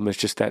that problem is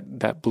just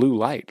that blue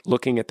light,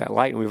 looking at that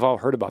light. And we've all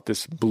heard about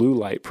this blue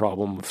light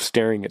problem of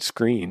staring at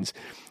screens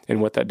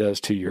and what that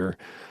does to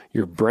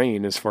your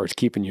brain as far as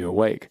keeping you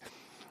awake.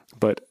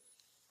 But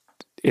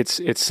it's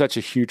such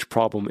a huge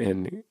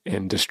problem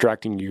in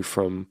distracting you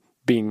from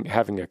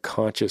having a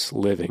conscious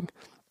living.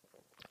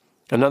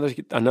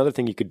 Another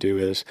thing you could do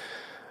is,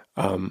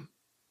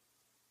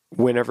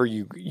 whenever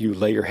you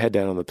lay your head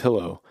down on the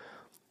pillow,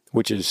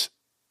 which is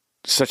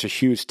such a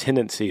huge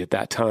tendency at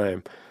that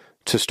time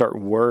to start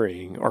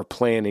worrying or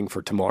planning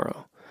for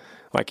tomorrow.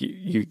 Like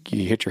you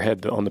hit your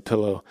head on the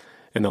pillow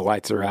and the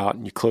lights are out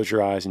and you close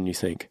your eyes and you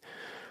think,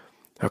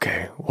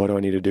 okay, what do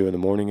I need to do in the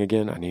morning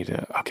again? I need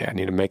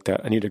to make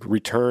that. I need to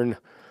return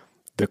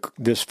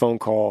this phone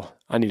call.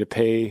 I need to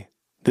pay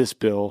this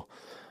bill.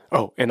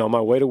 Oh, and on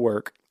my way to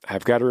work,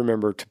 I've got to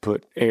remember to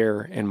put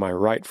air in my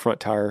right front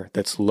tire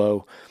that's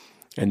low.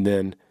 And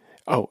then,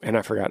 oh, and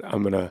I forgot,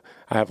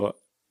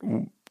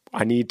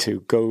 I need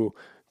to go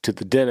to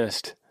the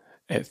dentist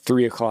at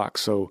 3:00.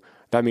 So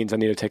that means I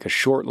need to take a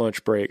short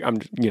lunch break.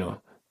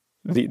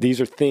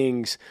 These are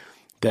things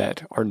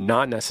that are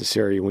not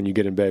necessary when you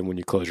get in bed, when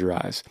you close your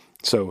eyes.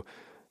 So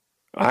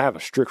I have a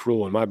strict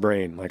rule in my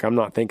brain. Like, I'm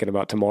not thinking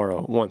about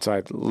tomorrow once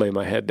I lay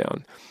my head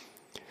down.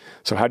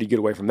 So how do you get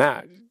away from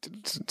that?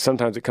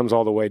 Sometimes it comes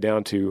all the way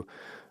down to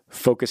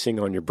focusing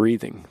on your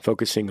breathing,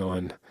 focusing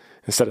on,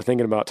 instead of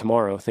thinking about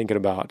tomorrow, thinking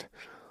about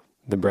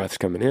the breath's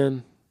coming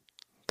in,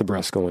 the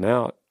breath's going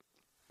out,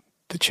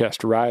 the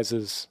chest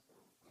rises,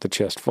 the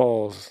chest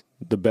falls,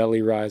 the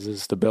belly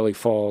rises, the belly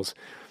falls,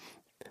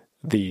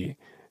 the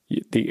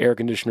air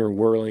conditioner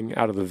whirling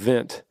out of the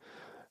vent.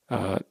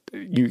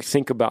 You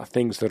think about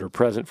things that are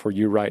present for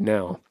you right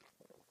now.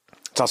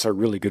 It's also a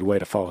really good way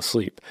to fall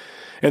asleep.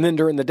 And then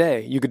during the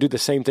day, you could do the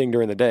same thing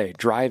during the day.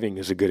 Driving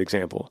is a good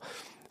example.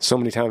 So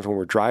many times when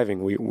we're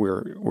driving,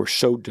 we're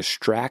so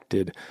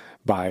distracted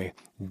by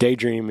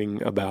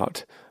daydreaming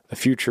about the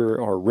future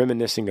or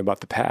reminiscing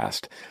about the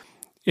past.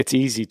 It's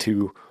easy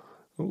to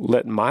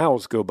let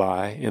miles go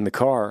by in the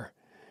car,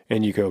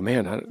 and you go,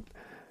 man,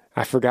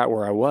 I forgot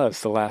where I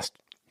was the last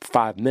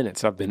 5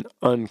 minutes. I've been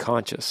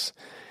unconscious.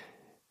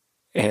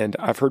 And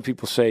I've heard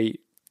people say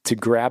to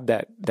grab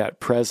that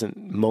present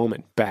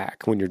moment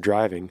back when you're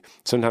driving,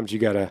 sometimes you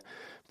got to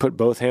put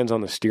both hands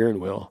on the steering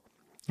wheel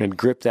and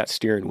grip that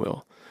steering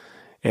wheel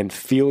and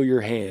feel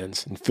your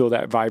hands and feel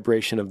that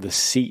vibration of the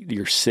seat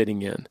you're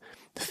sitting in.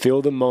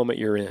 Feel the moment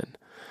you're in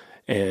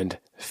and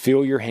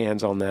feel your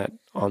hands on that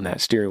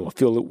steering wheel.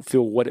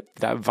 Feel what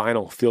that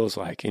vinyl feels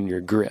like in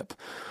your grip.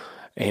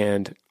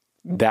 And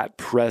that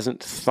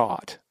present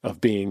thought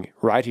of being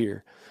right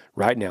here,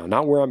 right now,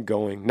 not where I'm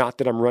going, not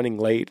that I'm running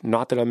late,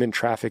 not that I'm in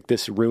traffic,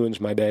 this ruins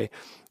my day,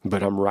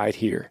 but I'm right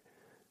here.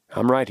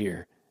 I'm right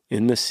here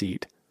in the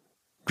seat,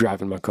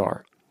 driving my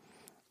car.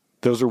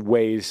 Those are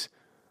ways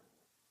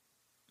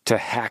to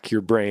hack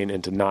your brain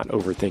into not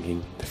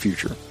overthinking the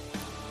future.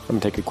 I'm going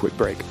to take a quick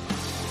break.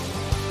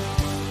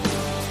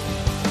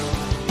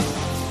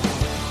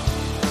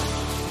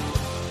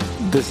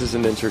 This is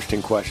an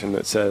interesting question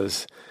that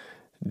says,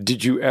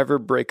 did you ever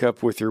break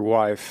up with your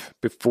wife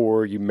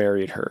before you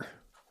married her?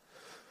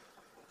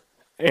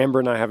 Amber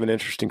and I have an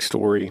interesting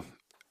story,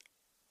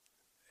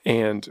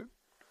 and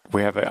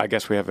we have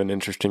an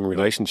interesting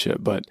relationship,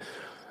 but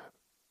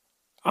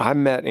I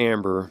met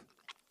Amber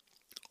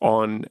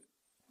on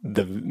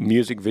the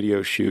music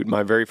video shoot,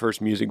 my very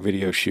first music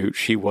video shoot.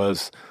 She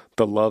was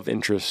the love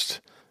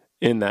interest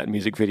in that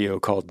music video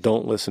called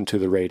Don't Listen to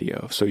the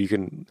Radio. So you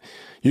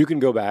can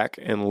go back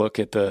and look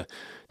at the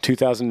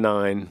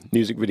 2009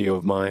 music video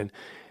of mine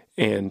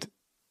and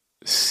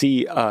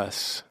see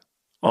us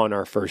on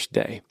our first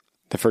day.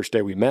 The first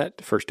day we met,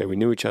 the first day we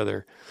knew each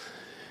other.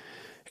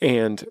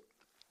 And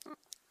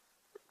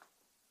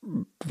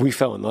we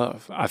fell in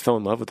love. I fell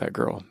in love with that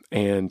girl.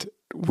 And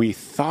we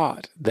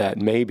thought that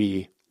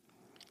maybe,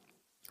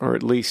 or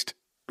at least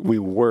we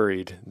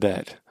worried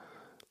that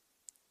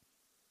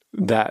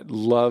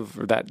love,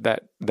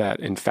 that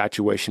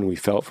infatuation we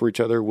felt for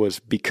each other was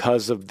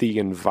because of the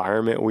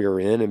environment we were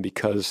in and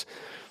because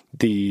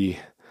the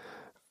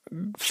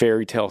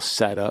fairy tale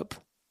setup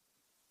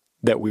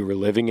that we were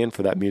living in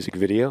for that music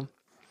video.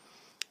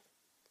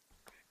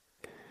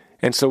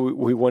 And so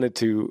we wanted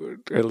to,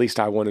 at least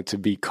I wanted to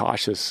be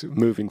cautious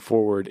moving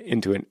forward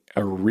into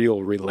a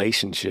real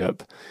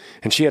relationship.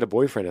 And she had a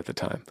boyfriend at the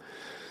time.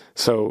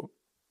 So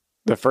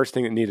the first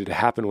thing that needed to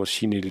happen was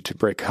she needed to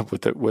break up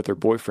with her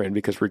boyfriend,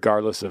 because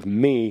regardless of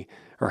me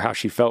or how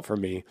she felt for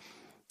me,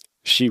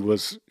 she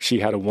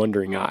had a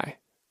wondering eye,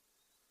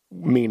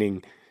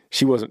 meaning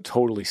she wasn't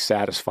totally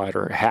satisfied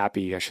or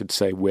happy, I should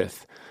say,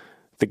 with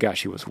the guy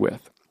she was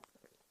with.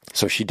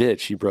 So she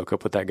broke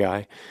up with that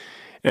guy.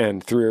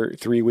 And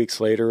 3 weeks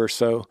later or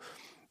so,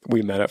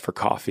 we met up for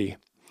coffee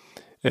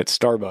at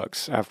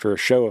Starbucks after a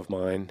show of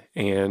mine,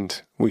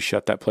 and we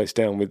shut that place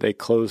down. They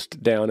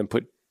closed down and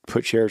put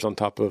chairs on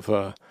top of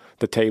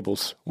the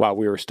tables while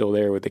we were still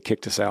there. They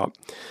kicked us out.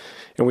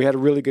 And we had a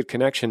really good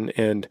connection,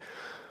 and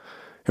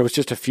it was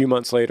just a few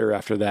months later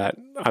after that,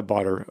 I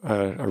bought her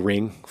a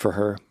ring for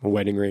her, a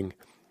wedding ring.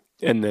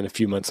 And then a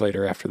few months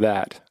later after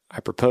that, I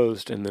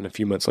proposed, and then a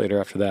few months later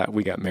after that,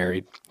 we got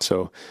married.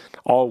 So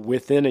all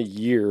within a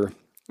year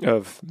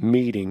of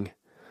meeting,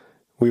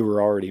 we were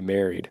already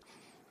married.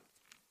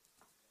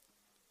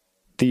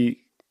 The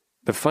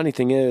funny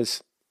thing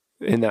is,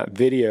 in that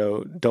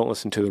video, Don't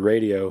Listen to the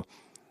Radio,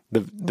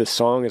 the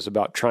song is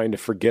about trying to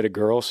forget a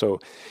girl. So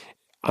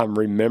I'm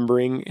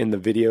remembering in the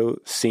video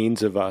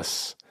scenes of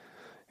us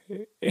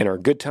in our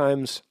good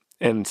times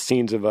and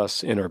scenes of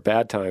us in our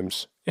bad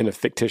times in a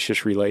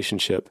fictitious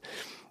relationship.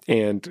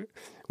 And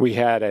we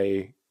had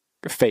a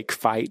fake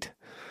fight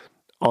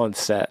on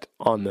set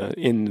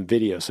in the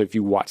video. So if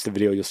you watch the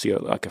video, you'll see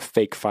like a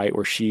fake fight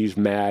where she's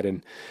mad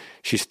and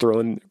she's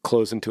throwing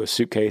clothes into a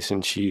suitcase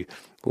and she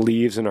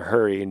leaves in a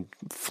hurry and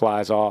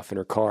flies off in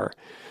her car.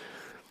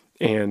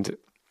 And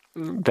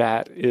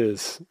that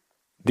is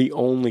the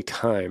only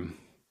time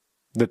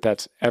that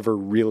that's ever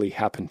really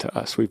happened to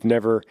us. We've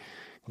never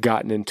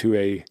gotten into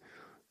a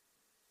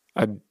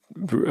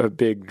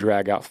big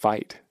drag out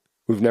fight.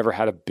 We've never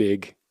had a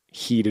big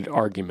heated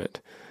argument.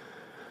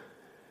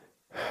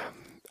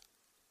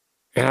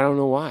 And I don't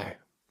know why.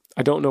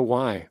 I don't know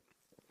why.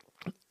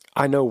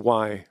 I know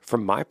why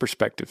from my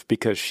perspective,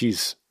 because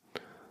she's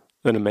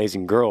an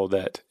amazing girl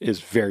that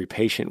is very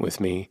patient with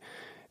me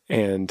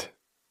and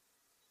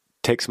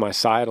takes my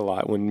side a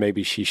lot when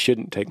maybe she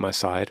shouldn't take my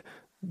side.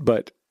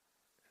 But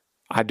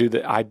I do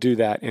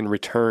that in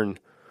return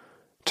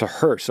to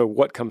her. So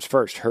what comes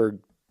first?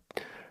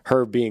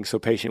 Her being so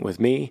patient with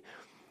me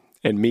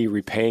and me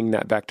repaying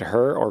that back to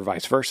her, or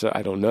vice versa?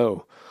 I don't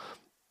know.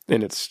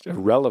 And it's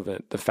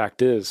irrelevant. The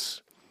fact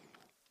is,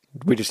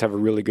 we just have a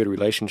really good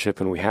relationship,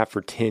 and we have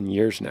for 10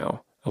 years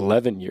now,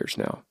 11 years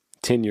now,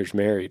 10 years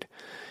married.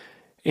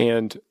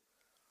 And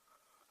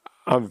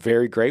I'm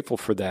very grateful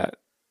for that.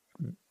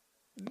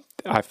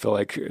 I feel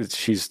like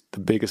she's the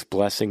biggest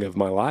blessing of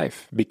my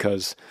life,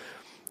 because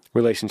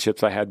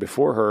relationships I had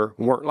before her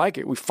weren't like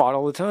it. We fought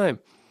all the time.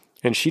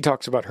 And she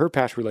talks about her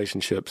past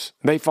relationships.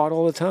 They fought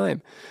all the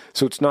time.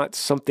 So it's not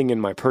something in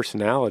my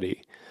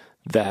personality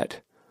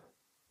that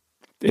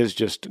is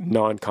just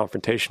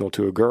non-confrontational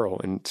to a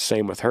girl, and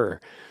same with her.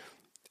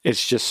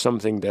 It's just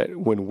something that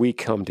when we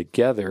come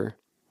together,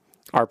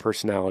 our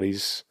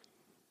personalities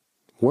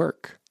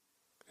work.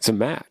 It's a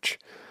match.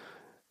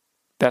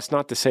 That's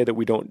not to say that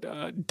we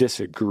don't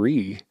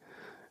disagree,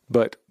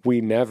 but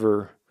we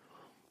never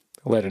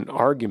let an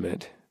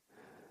argument,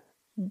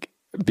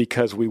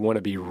 because we want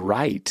to be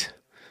right,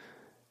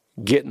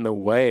 get in the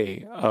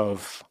way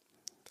of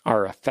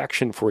our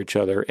affection for each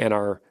other and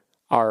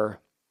our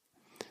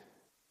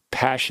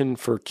passion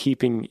for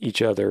keeping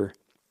each other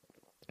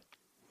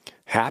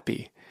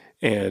happy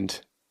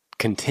and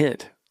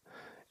content,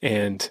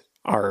 and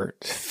our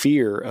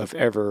fear of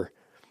ever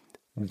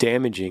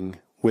damaging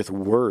with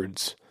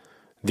words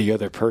the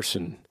other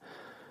person.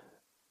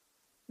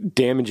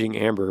 Damaging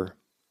Amber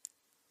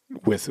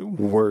with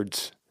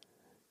words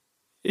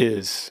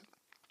is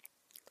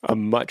a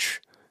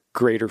much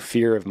greater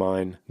fear of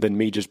mine than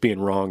me just being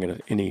wrong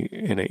in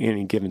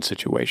any given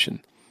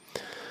situation.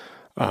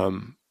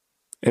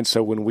 And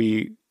so when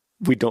we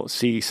don't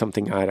see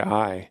something eye to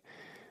eye,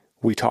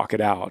 we talk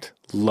it out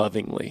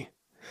lovingly.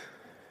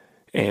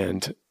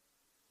 And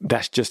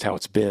that's just how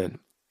it's been.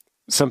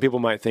 Some people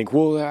might think,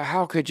 well,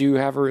 how could you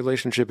have a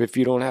relationship if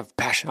you don't have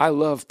passion? I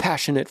love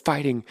passionate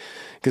fighting,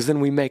 because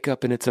then we make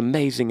up and it's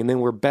amazing, and then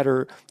we're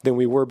better than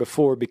we were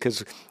before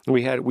because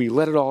we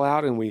let it all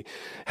out and we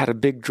had a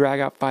big drag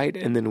out fight,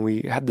 and then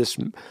we had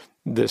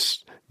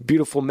this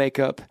beautiful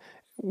makeup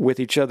with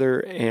each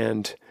other,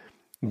 and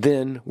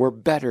then we're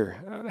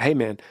better. Hey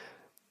man,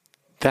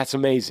 that's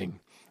amazing.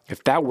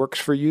 If that works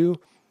for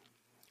you,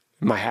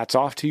 my hat's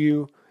off to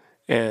you.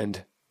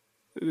 And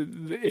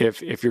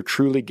if you're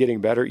truly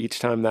getting better each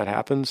time that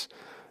happens,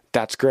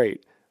 that's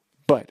great.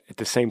 But at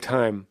the same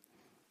time,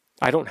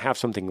 I don't have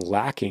something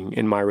lacking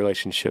in my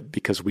relationship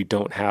because we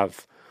don't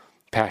have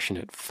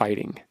passionate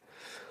fighting.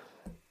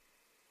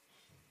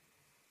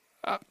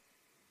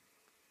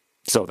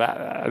 So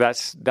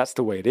that's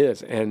the way it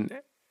is. And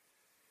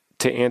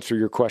to answer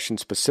your question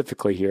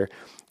specifically here,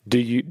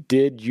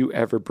 did you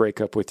ever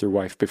break up with your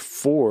wife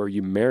before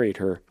you married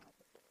her?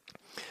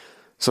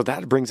 So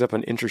that brings up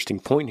an interesting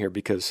point here,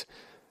 because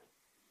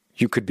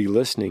you could be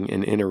listening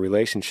and in a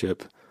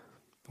relationship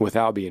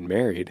without being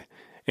married,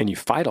 and you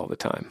fight all the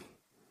time.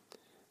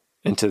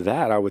 And to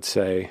that, I would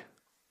say,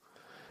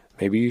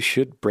 maybe you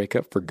should break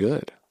up for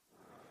good.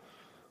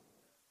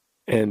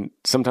 And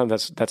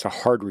sometimes that's a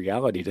hard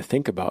reality to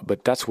think about,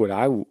 but that's what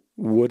I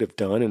would have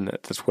done, and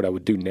that's what I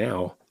would do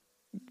now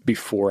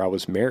before I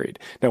was married.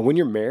 Now, when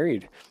you're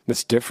married,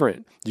 that's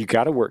different. You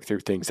got to work through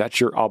things. That's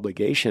your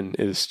obligation,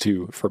 is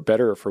to, for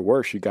better or for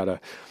worse, you got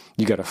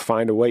to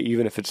find a way,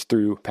 even if it's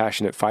through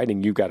passionate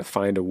fighting, you got to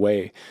find a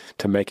way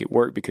to make it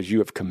work, because you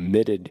have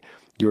committed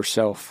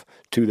yourself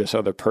to this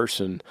other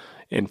person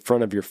in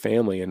front of your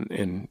family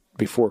and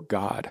before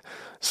God.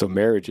 So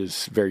marriage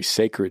is very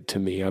sacred to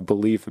me. I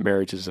believe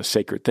marriage is a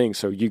sacred thing.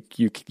 So you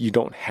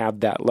don't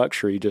have that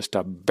luxury just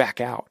to back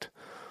out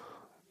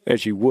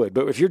as you would.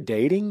 But if you're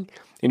dating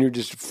and you're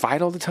just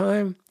fight all the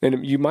time,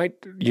 and you might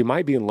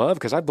be in love,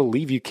 because I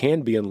believe you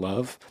can be in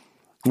love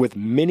with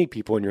many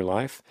people in your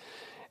life,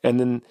 and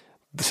then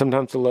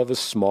sometimes the love is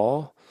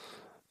small,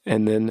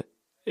 and then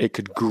it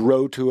could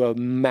grow to a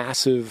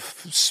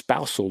massive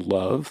spousal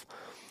love,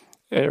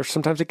 or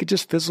sometimes it could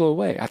just fizzle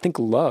away. I think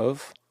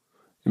love,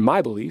 in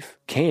my belief,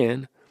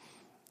 you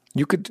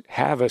could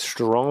have a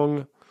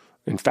strong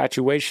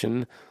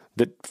infatuation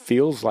that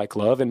feels like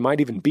love and might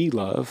even be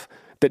love,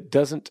 that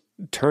doesn't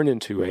turn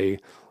into a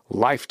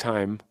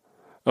lifetime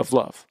of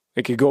love.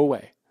 It could go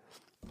away.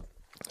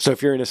 So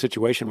if you're in a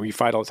situation where you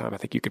fight all the time, I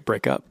think you could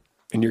break up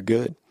and you're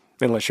good.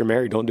 Unless you're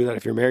married, don't do that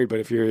if you're married. But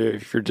if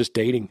you're just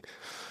dating,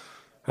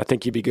 I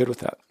think you'd be good with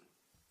that.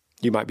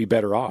 You might be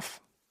better off.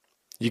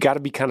 You got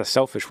to be kind of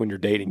selfish when you're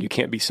dating. You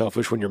can't be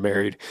selfish when you're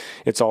married.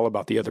 It's all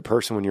about the other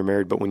person when you're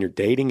married. But when you're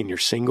dating and you're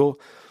single,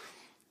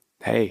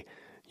 hey,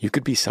 you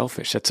could be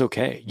selfish. That's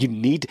okay.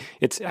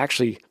 It's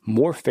actually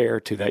more fair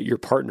to that your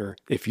partner,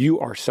 if you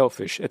are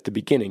selfish at the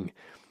beginning,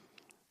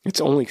 it's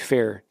only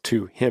fair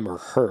to him or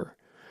her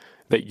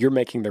that you're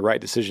making the right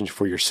decisions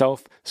for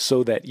yourself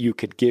so that you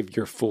could give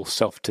your full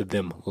self to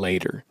them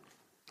later.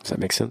 Does that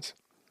make sense?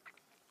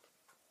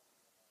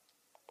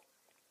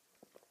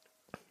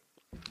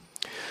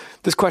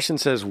 This question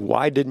says,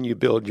 why didn't you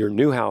build your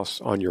new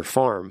house on your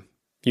farm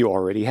you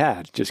already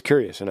had? Just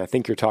curious. And I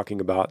think you're talking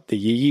about the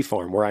Yee Yee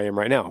farm where I am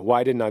right now.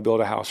 Why didn't I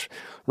build a house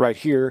right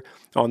here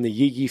on the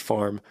Yee Yee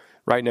farm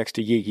right next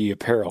to Yee Yee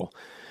Apparel?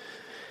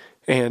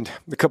 And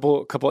a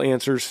couple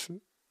answers.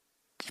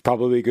 It's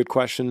probably a good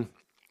question.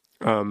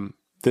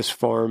 This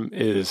farm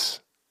is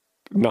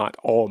not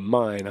all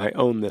mine. I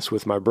own this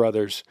with my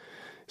brothers.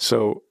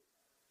 So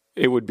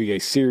it would be a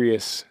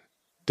serious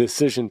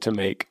decision to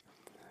make,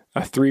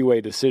 a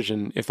three-way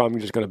decision if I'm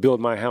just going to build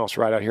my house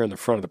right out here in the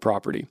front of the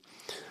property.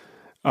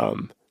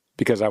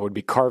 Because I would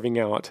be carving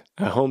out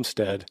a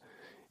homestead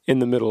in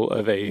the middle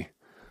of a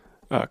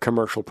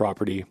commercial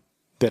property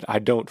that I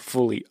don't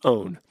fully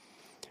own.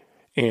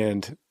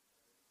 And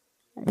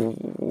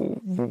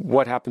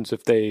what happens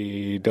if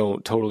they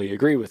don't totally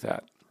agree with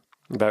that?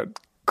 That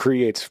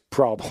creates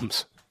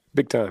problems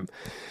big time.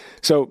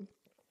 So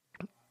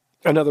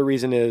another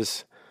reason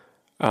is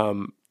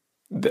that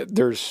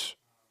there's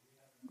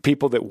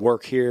people that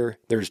work here.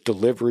 There's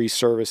delivery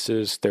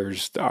services.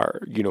 It's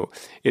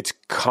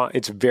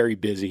very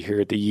busy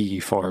here at the Yee Yee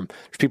farm.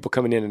 There's people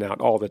coming in and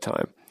out all the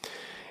time.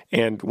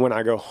 And when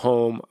I go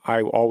home,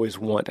 I always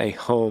want a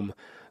home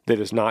that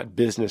is not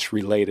business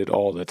related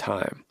all the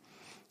time.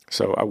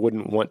 So I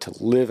wouldn't want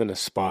to live in a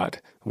spot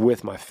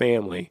with my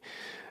family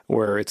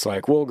where it's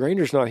like, well,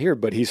 Granger's not here,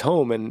 but he's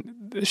home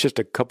and it's just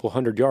a couple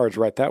 100 yards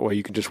right that way.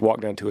 You can just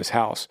walk down to his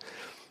house.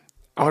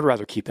 I would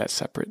rather keep that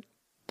separate.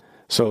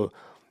 So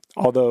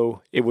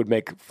although it would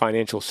make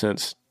financial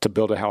sense to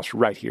build a house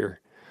right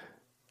here,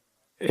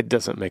 it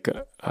doesn't make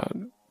a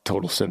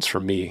total sense for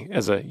me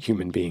as a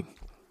human being.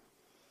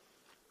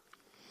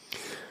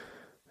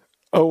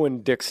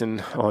 Owen Dixon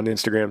on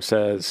Instagram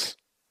says,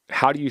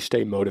 how do you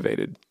stay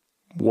motivated?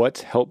 What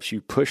helps you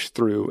push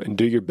through and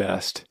do your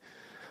best?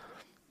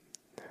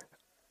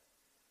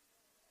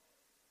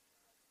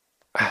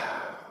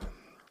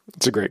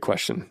 It's a great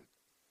question.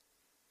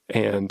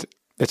 And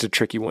it's a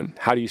tricky one.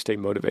 How do you stay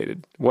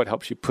motivated? What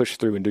helps you push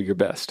through and do your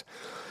best?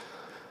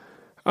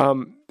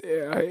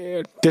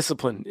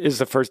 Discipline is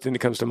the first thing that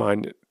comes to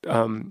mind.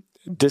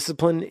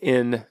 Discipline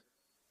in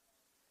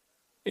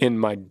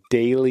my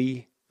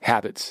daily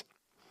habits.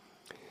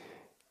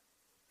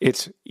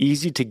 It's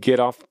easy to get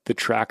off the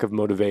track of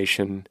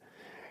motivation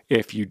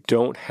if you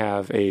don't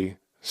have a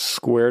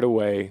squared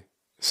away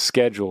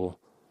schedule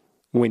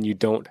when you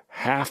don't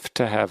have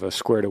to have a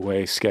squared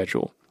away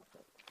schedule.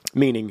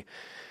 Meaning,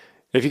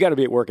 if you got to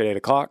be at work at 8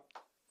 o'clock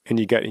and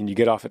you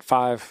get off at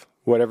 5,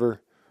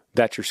 whatever,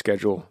 that's your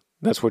schedule.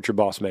 That's what your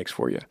boss makes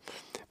for you.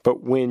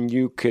 But when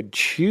you could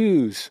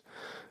choose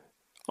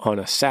on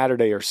a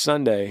Saturday or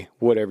Sunday,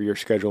 whatever your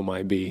schedule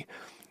might be,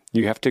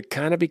 you have to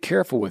kind of be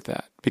careful with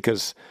that,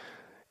 because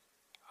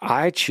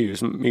I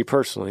choose, me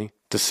personally,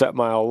 to set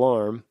my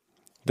alarm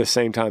the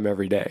same time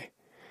every day.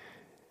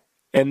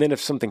 And then if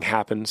something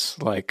happens,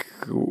 like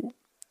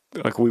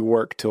we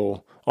work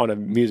on a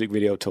music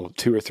video till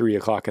 2 or 3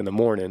 o'clock in the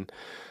morning,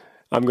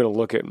 I'm going to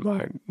look at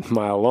my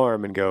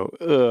alarm and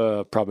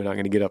go, probably not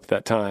going to get up at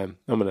that time.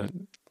 I'm going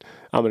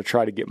to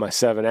try to get my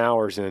 7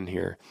 hours in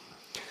here.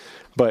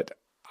 But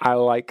I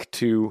like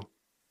to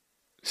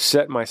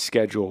set my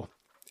schedule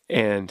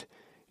and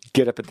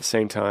get up at the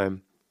same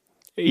time,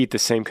 eat the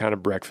same kind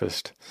of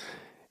breakfast.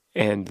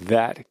 And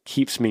that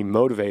keeps me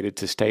motivated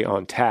to stay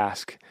on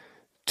task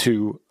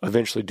to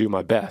eventually do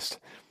my best.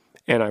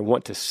 And I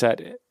want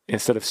to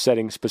instead of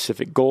setting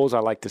specific goals, I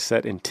like to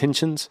set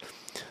intentions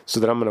so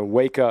that I'm going to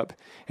wake up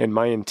and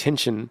my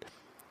intention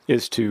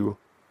is to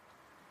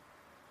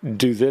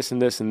do this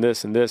and this and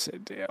this and this,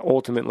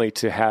 ultimately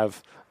to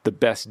have the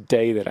best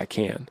day that I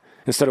can.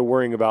 Instead of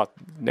worrying about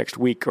next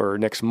week or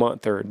next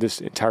month or this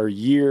entire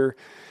year,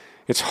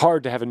 it's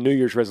hard to have a New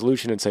Year's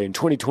resolution and say, in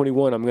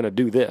 2021, I'm going to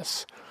do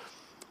this.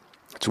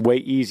 It's way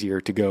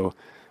easier to go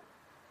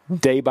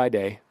day by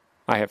day.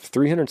 I have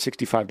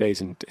 365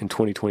 days in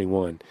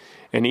 2021,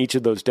 and each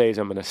of those days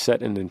I'm going to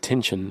set an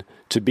intention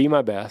to be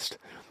my best,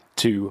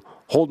 to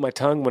hold my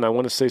tongue when I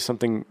want to say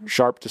something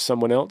sharp to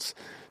someone else,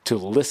 to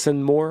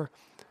listen more,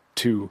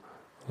 to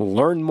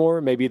learn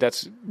more. Maybe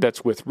that's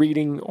with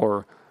reading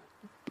or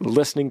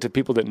listening to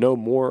people that know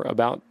more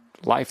about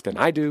life than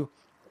I do.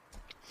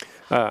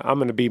 I'm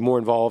going to be more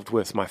involved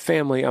with my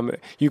family.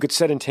 You could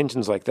set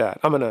intentions like that.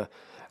 I'm going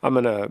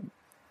to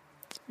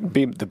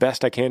be the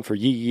best I can for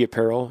Yee Yee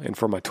Apparel and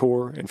for my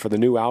tour and for the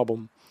new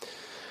album.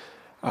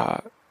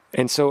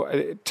 And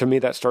so to me,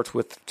 that starts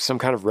with some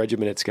kind of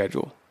regimented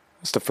schedule.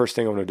 It's the first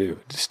thing I want to do,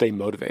 to stay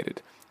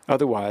motivated.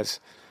 Otherwise,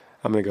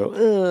 I'm going to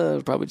go,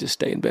 I'll probably just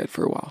stay in bed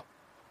for a while.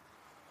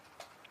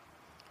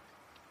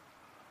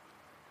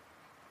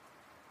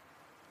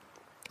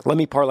 Let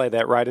me parlay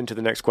that right into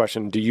the next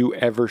question. Do you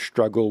ever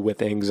struggle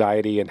with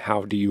anxiety, and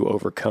how do you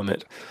overcome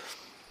it?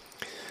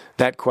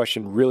 That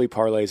question really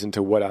parlays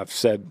into what I've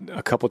said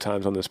a couple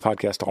times on this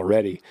podcast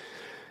already.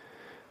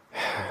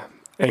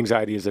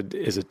 Anxiety is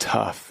a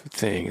tough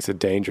thing. It's a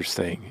dangerous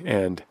thing,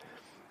 and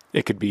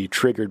it could be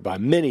triggered by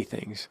many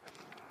things.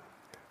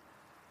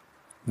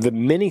 The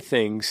many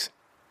things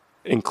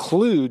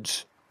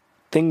includes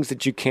things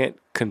that you can't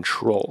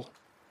control.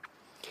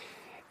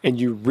 And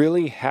you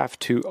really have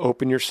to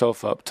open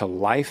yourself up to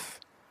life,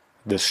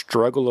 the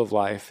struggle of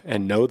life,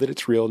 and know that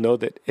it's real, know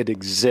that it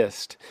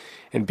exists,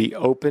 and be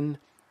open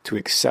to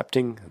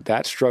accepting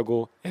that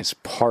struggle as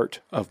part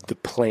of the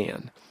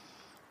plan.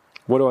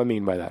 What do I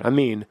mean by that? I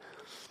mean,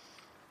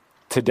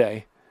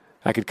 today,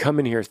 I could come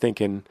in here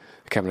thinking,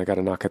 Kevin, I got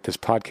to knock out this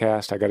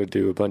podcast. I got to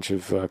do a bunch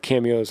of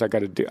cameos. I got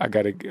to do a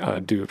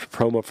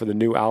promo for the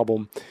new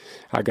album.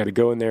 I got to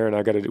go in there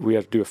and we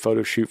have to do a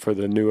photo shoot for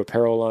the new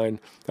apparel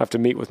line. I have to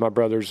meet with my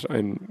brothers,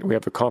 and we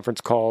have a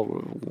conference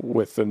call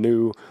with the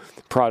new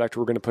product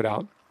we're going to put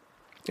out.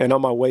 And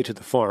on my way to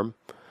the farm,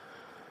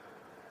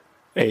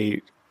 a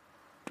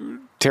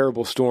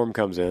terrible storm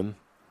comes in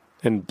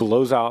and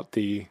blows out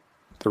the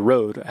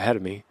road ahead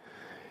of me,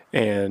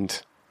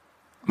 and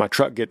my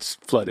truck gets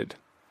flooded.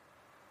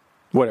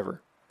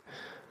 Whatever.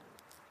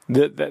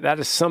 That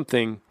is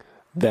something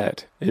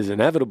that is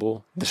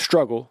inevitable. The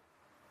struggle,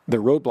 the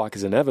roadblock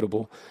is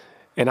inevitable,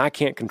 and I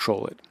can't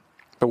control it.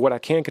 But what I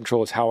can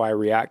control is how I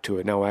react to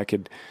it. Now, I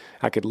could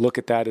look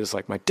at that as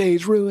like my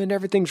day's ruined,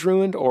 everything's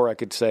ruined, or I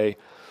could say,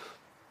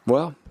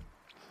 well,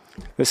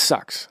 this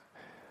sucks.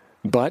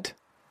 But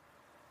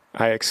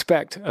I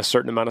expect a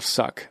certain amount of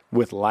suck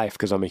with life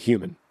because I'm a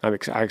human. I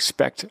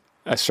expect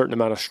a certain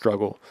amount of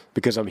struggle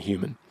because I'm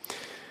human.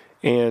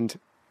 And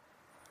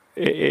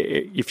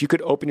if you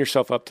could open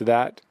yourself up to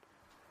that,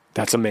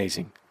 that's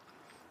amazing.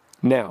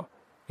 Now,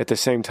 at the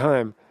same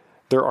time,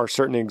 there are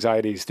certain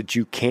anxieties that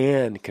you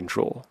can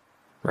control,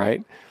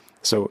 right?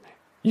 So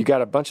you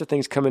got a bunch of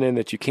things coming in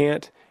that you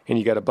can't, and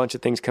you got a bunch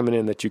of things coming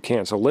in that you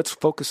can. So let's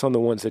focus on the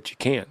ones that you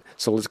can.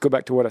 So let's go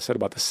back to what I said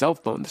about the cell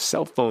phone. The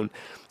cell phone,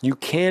 you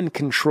can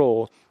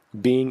control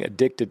being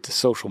addicted to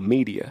social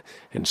media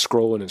and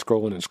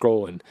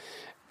scrolling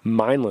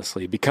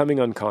mindlessly, becoming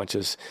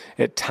unconscious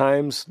at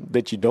times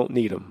that you don't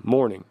need them,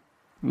 morning,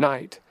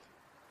 night,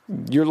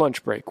 your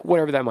lunch break,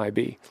 whatever that might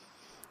be.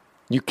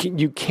 You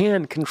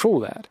can control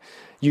that.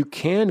 You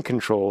can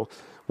control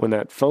when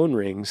that phone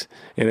rings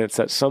and it's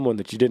that someone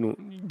that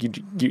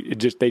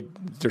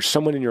there's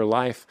someone in your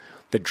life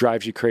that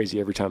drives you crazy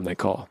every time they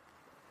call.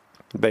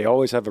 They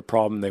always have a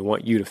problem. They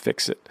want you to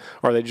fix it,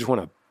 or they just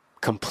want to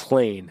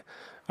complain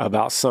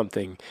about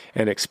something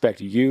and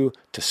expect you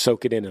to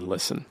soak it in and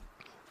listen.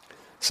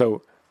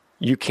 So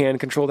you can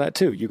control that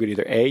too. You could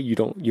either A, you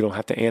don't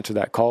have to answer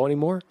that call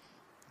anymore.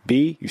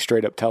 B, you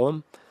straight up tell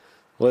them,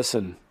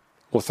 listen,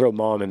 we'll throw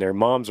mom in there.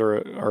 Moms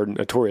are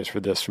notorious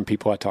for this from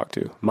people I talk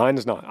to. Mine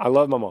is not. I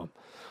love my mom.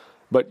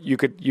 But you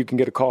can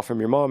get a call from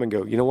your mom and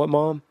go, you know what,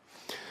 Mom?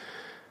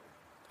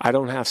 I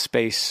don't have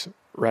space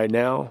right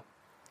now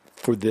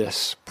for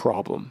this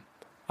problem.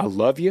 I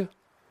love you.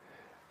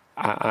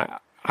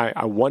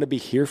 I want to be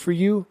here for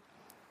you,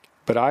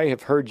 but I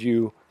have heard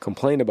you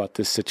complain about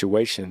this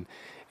situation,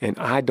 and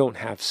I don't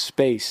have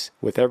space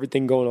with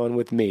everything going on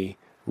with me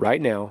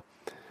right now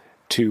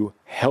to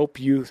help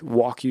you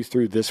walk you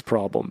through this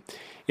problem.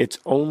 It's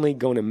only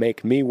going to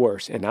make me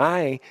worse, and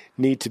I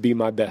need to be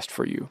my best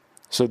for you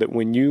so that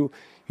when you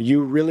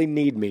really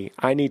need me,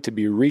 I need to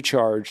be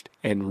recharged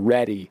and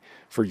ready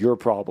for your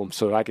problem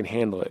so that I can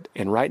handle it.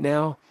 And right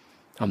now,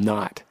 I'm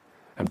not.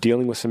 I'm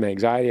dealing with some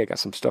anxiety. I got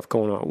some stuff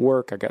going on at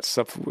work. I got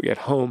stuff at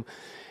home,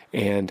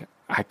 and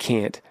I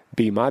can't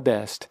be my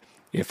best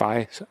if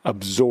I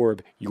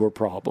absorb your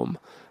problem.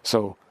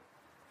 So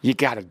you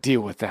got to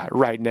deal with that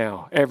right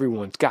now.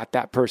 Everyone's got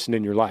that person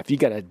in your life. You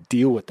got to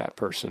deal with that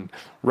person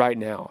right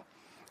now.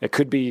 It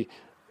could be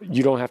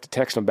you don't have to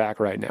text them back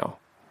right now,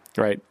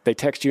 right? They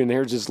text you and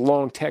there's this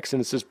long text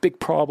and it's this big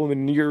problem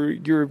and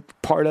you're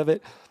part of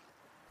it.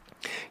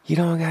 You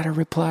don't got to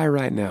reply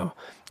right now.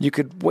 You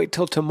could wait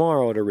till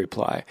tomorrow to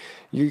reply.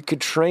 You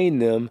could train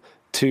them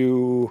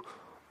to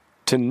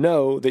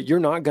know that you're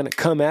not going to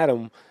come at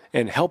them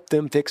and help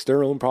them fix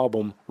their own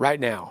problem right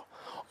now,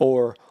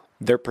 or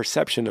their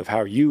perception of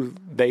how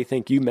they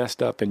think you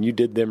messed up and you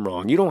did them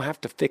wrong. You don't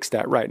have to fix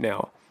that right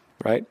now,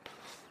 right?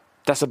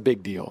 That's a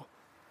big deal.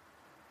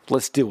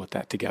 Let's deal with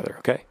that together,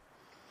 okay?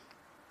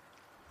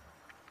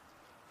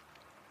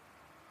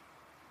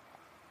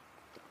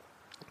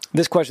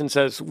 This question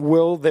says,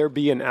 will there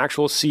be an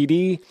actual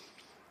CD,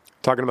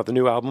 talking about the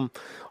new album,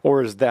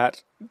 or is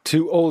that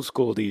too old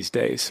school these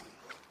days?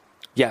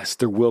 Yes,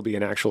 there will be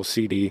an actual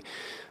CD.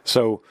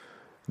 So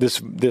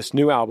this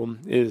new album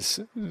is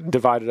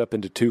divided up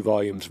into 2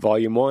 volumes,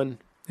 Volume 1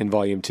 and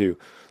Volume 2.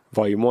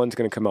 Volume 1 is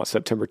going to come out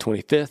September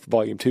 25th.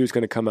 Volume 2 is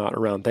going to come out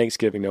around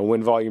Thanksgiving. Now,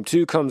 when Volume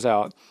 2 comes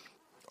out,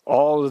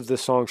 all of the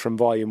songs from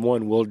Volume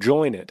 1 will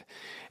join it,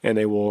 and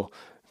they will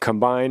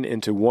combine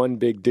into one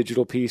big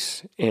digital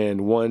piece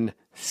and one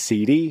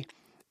CD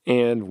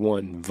and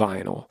one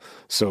vinyl.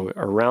 So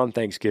around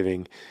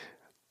Thanksgiving,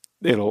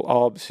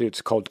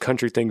 it's called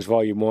Country Things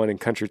Volume 1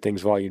 and Country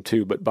Things Volume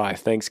 2, but by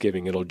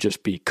Thanksgiving, it'll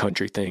just be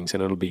Country Things,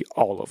 and it'll be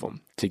all of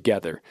them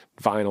together,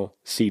 vinyl,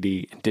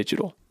 CD, and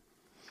digital.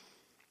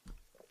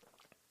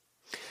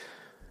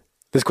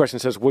 This question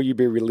says, will you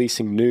be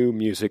releasing new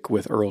music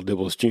with Earl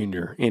Dibbles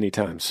Jr.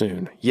 anytime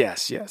soon?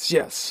 Yes.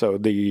 So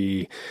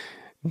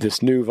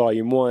this new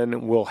Volume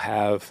 1 will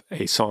have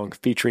a song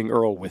featuring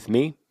Earl with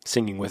me,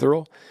 singing with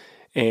Earl,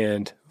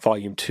 and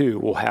Volume 2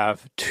 will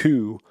have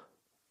 2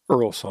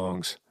 Earl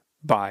songs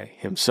by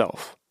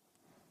himself.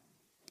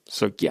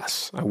 So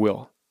yes, I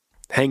will.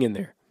 Hang in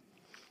there.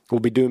 We'll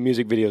be doing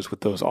music videos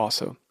with those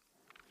also.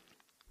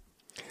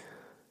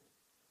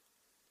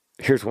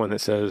 Here's one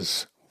that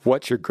says,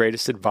 what's your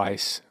greatest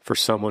advice for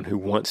someone who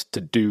wants to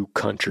do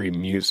country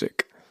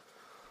music?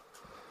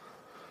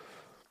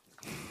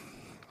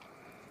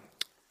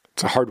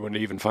 It's a hard one to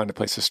even find a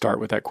place to start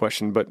with that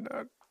question, but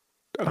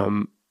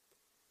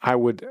I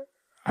would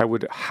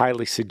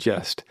highly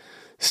suggest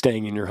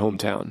staying in your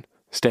hometown.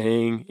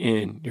 Staying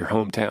in your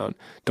hometown.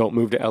 Don't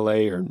move to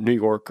LA or New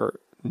York or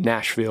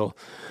Nashville.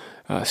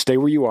 Stay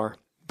where you are.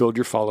 Build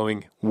your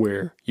following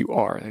where you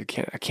are. I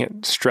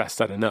can't stress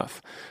that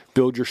enough.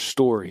 Build your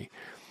story.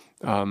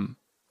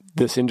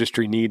 This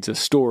industry needs a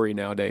story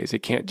nowadays.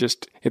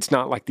 It's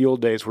not like the old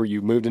days where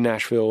you move to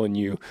Nashville and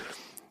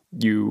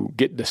you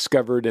get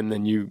discovered and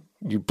then you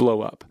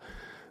blow up.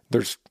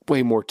 There's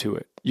way more to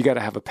it. You got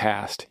to have a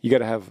past. You got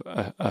to have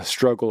a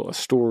struggle, a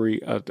story,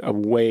 a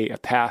way, a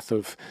path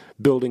of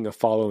building a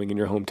following in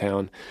your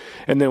hometown.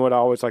 And then what I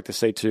always like to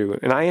say too,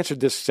 and I answered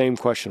this same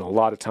question a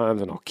lot of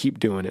times and I'll keep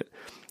doing it,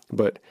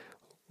 but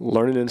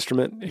learn an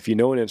instrument. If you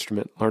know an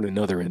instrument, learn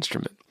another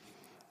instrument.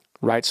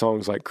 Write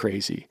songs like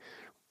crazy.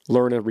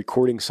 Learn a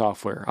recording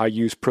software. I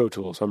use Pro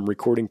Tools. I'm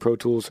recording Pro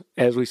Tools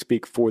as we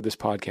speak for this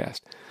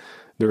podcast.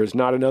 There is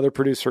not another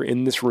producer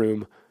in this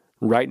room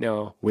right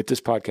now with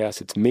this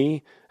podcast. It's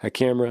me, a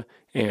camera,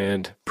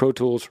 and Pro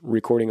Tools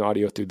recording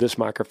audio through this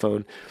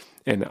microphone.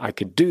 And I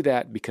can do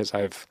that because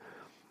I've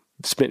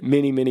spent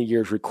many, many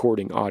years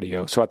recording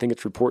audio. So I think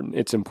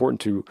it's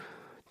important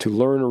to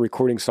learn a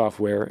recording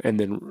software and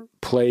then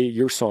play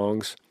your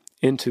songs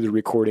into the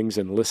recordings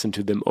and listen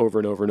to them over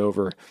and over and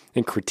over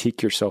and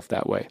critique yourself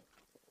that way.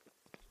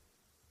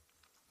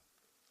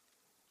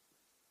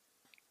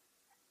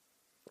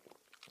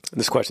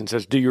 This question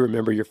says, do you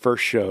remember your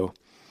first show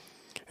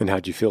and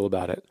how'd you feel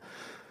about it?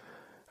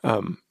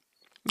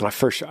 I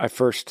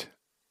first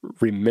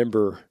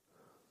remember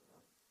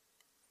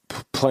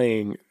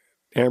playing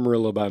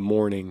Amarillo by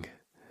Morning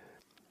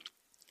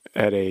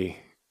at a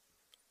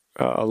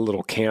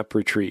little camp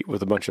retreat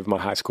with a bunch of my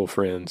high school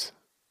friends,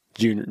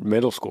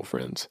 middle school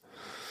friends,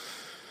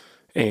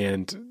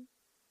 and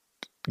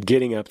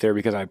getting up there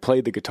because I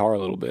played the guitar a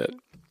little bit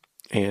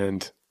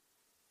and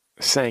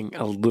sang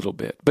a little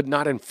bit, but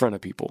not in front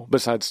of people,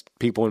 besides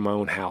people in my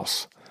own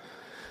house.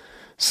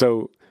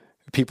 So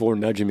people were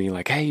nudging me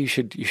like, hey, you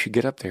should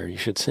get up there. You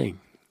should sing.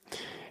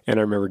 And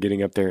I remember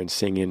getting up there and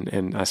singing,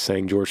 and I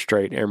sang George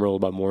Strait, Amarillo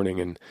by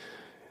Morning, and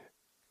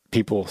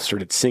people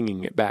started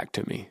singing it back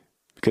to me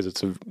because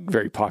it's a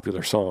very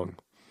popular song.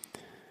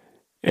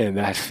 And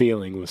that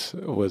feeling was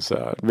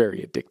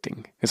very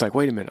addicting. It's like,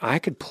 wait a minute, I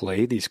could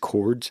play these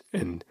chords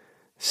and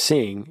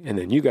sing, and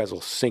then you guys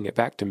will sing it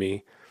back to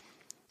me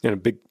in a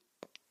big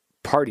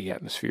party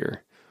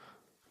atmosphere.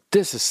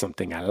 This is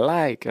something I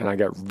like. And I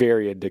got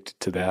very addicted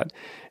to that.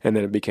 And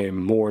then it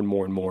became more and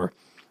more and more.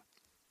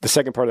 The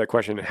second part of that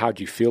question, how'd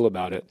you feel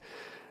about it?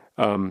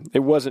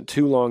 It wasn't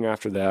too long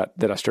after that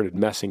I started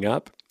messing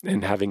up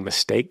and having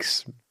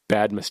mistakes,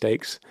 bad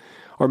mistakes.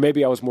 Or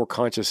maybe I was more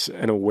conscious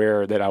and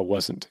aware that I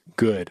wasn't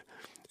good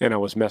and I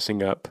was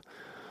messing up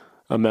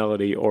a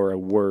melody or a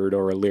word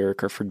or a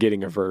lyric or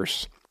forgetting a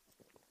verse.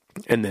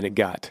 And then it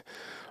got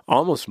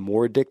almost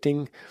more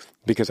addicting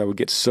because I would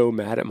get so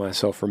mad at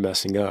myself for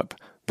messing up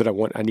that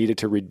I needed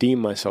to redeem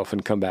myself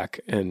and come back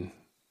and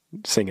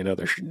sing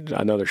another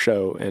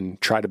show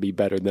and try to be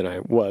better than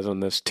I was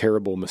on this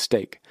terrible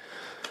mistake.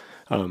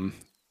 I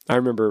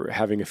remember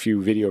having a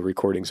few video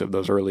recordings of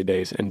those early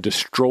days and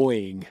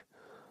destroying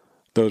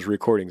those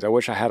recordings. I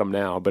wish I had them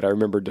now, but I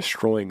remember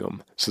destroying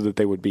them so that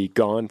they would be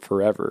gone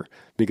forever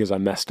because I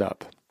messed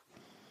up.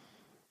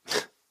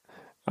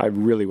 I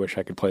really wish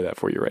I could play that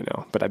for you right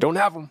now, but I don't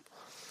have them.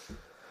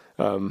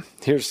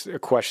 Here's a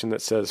question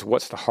that says,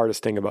 what's the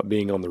hardest thing about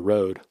being on the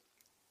road?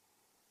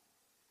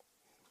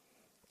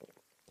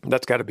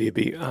 That's got to be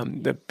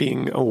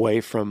being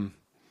away from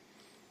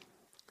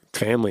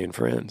family and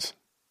friends,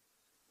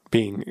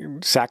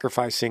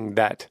 sacrificing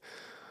that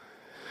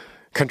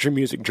country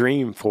music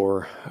dream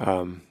for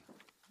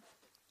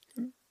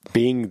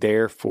being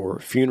there for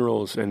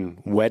funerals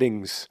and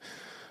weddings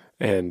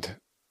and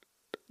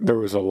there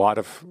was a lot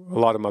of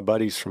my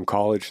buddies from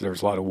college. There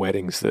was a lot of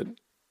weddings that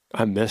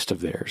I missed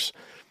of theirs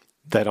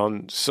that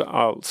on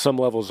some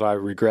levels I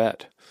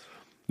regret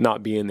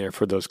not being there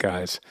for those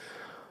guys.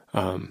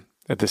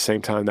 At the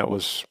same time, that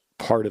was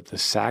part of the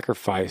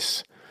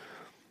sacrifice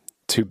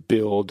to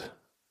build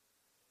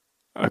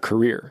a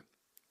career.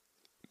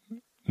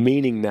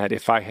 Meaning that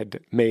if I had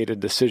made a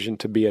decision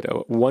to be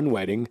at one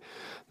wedding,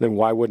 then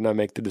why wouldn't I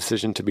make the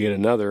decision to be at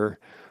another,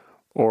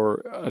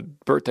 or a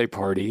birthday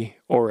party,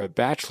 or a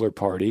bachelor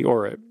party,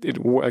 or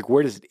like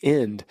where does it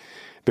end?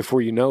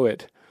 Before you know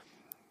it,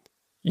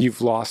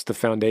 you've lost the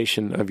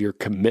foundation of your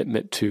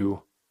commitment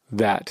to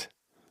that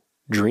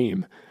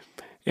dream.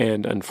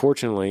 And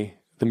unfortunately,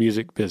 the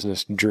music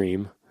business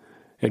dream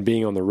and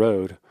being on the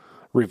road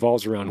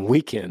revolves around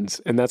weekends,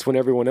 and that's when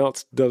everyone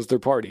else does their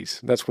parties.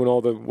 That's when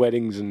all the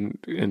weddings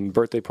and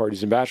birthday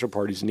parties and bachelor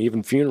parties and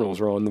even funerals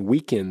are on the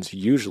weekends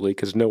usually,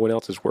 because no one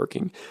else is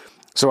working.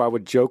 So I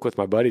would joke with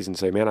my buddies and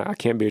say, man, I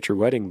can't be at your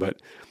wedding, but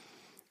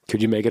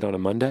could you make it on a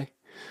Monday?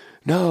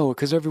 No,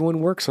 because everyone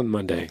works on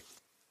Monday.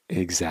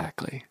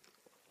 Exactly.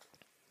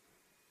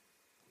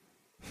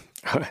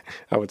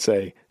 I would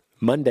say,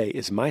 Monday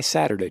is my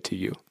Saturday to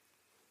you.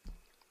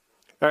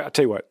 All right, I'll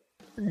tell you what,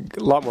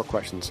 a lot more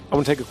questions. I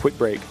want to take a quick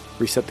break,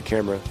 reset the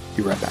camera,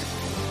 be right back.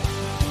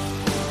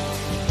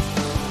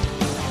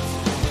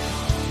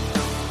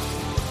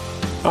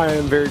 I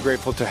am very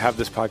grateful to have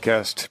this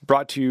podcast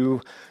brought to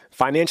you,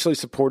 financially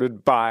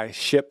supported by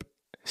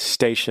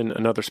ShipStation,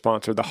 another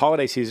sponsor. The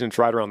holiday season is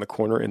right around the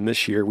corner, and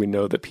this year we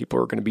know that people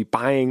are going to be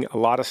buying a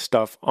lot of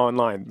stuff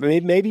online,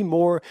 maybe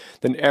more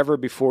than ever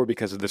before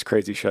because of this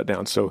crazy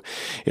shutdown. So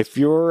if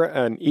you're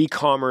an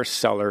e-commerce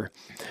seller,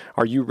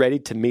 are you ready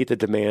to meet the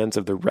demands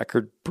of the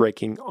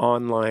record-breaking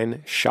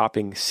online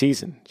shopping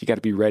season? You got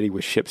to be ready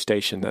with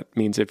ShipStation. That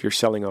means if you're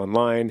selling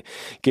online,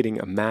 getting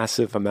a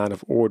massive amount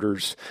of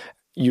orders,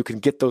 you can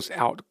get those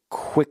out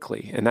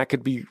quickly, and that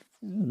could be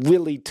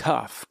really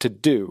tough to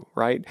do,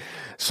 right?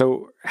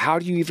 So how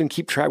do you even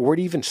keep track? Where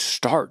do you even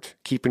start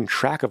keeping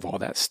track of all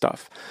that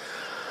stuff?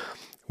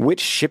 Which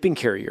shipping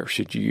carrier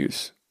should you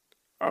use?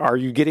 Are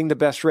you getting the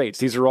best rates?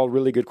 These are all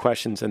really good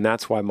questions, and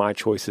that's why my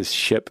choice is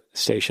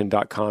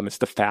ShipStation.com. It's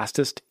the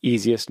fastest,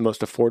 easiest,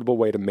 most affordable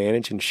way to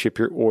manage and ship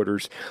your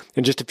orders.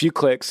 In just a few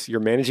clicks, you're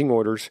managing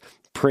orders,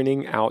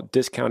 printing out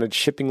discounted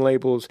shipping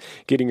labels,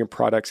 getting your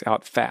products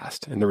out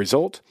fast. And the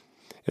result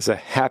is a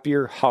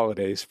happier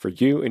holidays for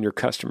you and your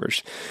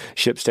customers.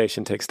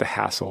 ShipStation takes the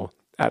hassle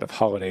out of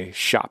holiday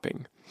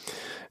shopping.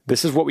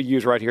 This is what we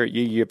use right here at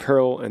Yee Yee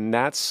Apparel, and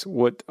that's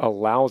what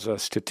allows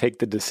us to take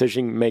the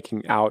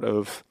decision-making out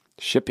of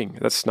shipping.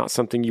 That's not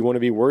something you want to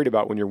be worried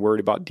about when you're worried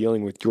about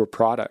dealing with your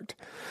product.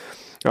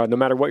 No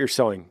matter what you're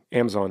selling,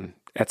 Amazon,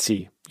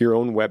 Etsy, your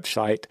own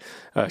website,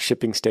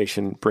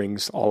 ShipStation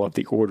brings all of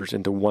the orders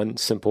into one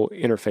simple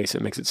interface.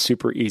 It makes it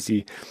super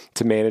easy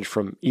to manage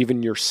from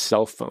even your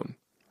cell phone.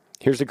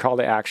 Here's the call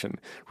to action.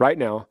 Right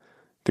now,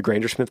 the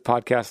Granger Smith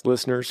Podcast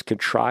listeners can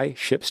try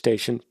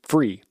ShipStation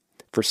free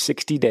for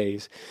 60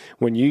 days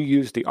when you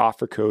use the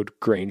offer code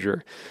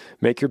Granger.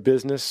 Make your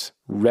business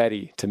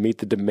ready to meet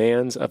the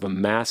demands of a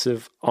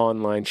massive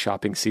online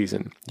shopping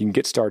season. You can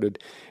get started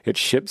at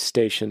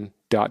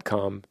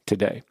ShipStation.com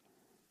today.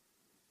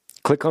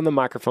 Click on the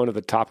microphone at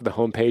the top of the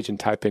homepage and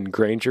type in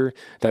Granger.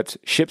 That's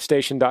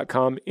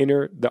ShipStation.com.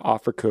 Enter the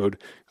offer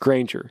code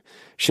Granger.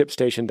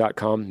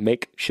 ShipStation.com.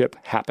 Make ship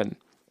happen.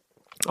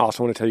 I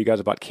also want to tell you guys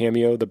about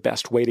Cameo, the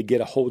best way to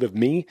get a hold of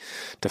me,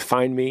 to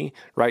find me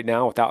right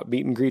now without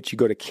meet and greets. You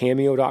go to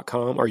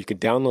Cameo.com, or you can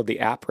download the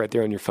app right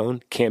there on your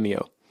phone,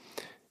 Cameo,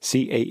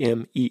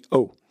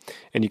 Cameo.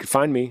 And you can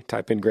find me,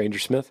 type in Granger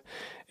Smith,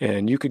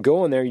 and you could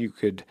go on there. You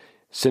could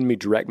send me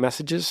direct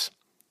messages.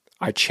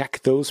 I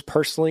check those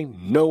personally.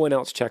 No one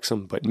else checks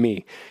them but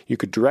me. You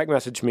could direct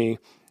message me,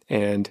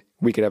 and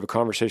we could have a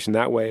conversation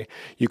that way.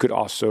 You could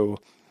also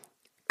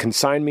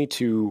consign me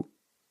to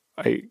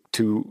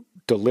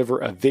deliver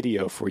a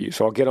video for you.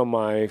 So I'll get on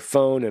my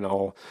phone and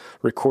I'll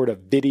record a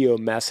video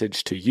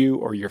message to you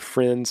or your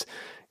friends.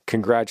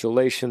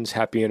 Congratulations,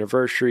 happy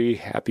anniversary,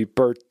 happy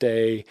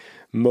birthday,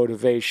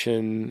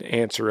 motivation,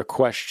 answer a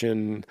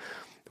question,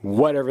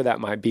 whatever that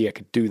might be. I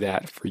could do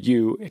that for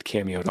you at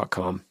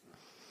Cameo.com.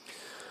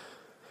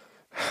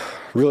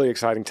 Really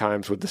exciting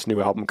times with this new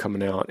album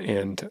coming out,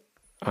 and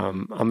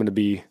I'm going to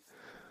be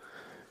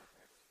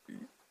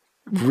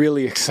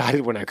really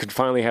excited when I could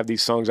finally have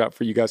these songs out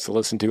for you guys to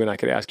listen to, and I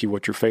could ask you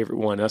what your favorite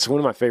one. That's one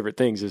of my favorite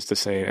things, is to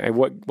say, hey,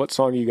 what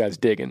song are you guys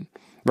digging?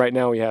 Right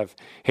now we have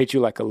Hate You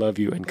Like I Love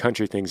You and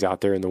Country Things out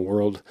there in the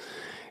world,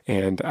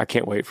 and I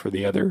can't wait for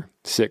the other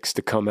 6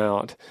 to come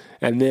out,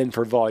 and then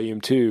for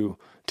Volume 2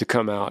 to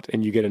come out,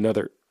 and you get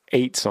another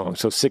 8 songs,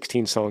 so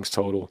 16 songs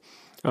total.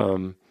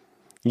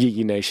 Yee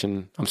Yee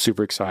Nation, I'm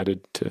super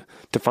excited to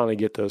finally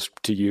get those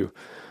to you.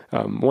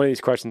 One of these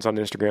questions on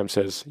Instagram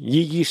says,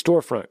 Yee Yee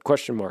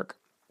storefront, ?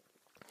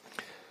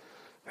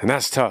 And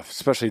that's tough,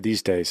 especially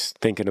these days,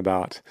 thinking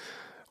about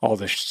all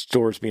the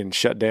stores being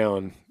shut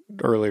down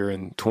earlier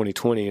in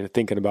 2020 and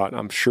thinking about,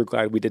 I'm sure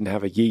glad we didn't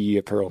have a Yee Yee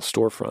Apparel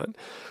storefront.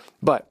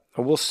 But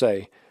I will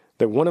say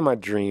that one of my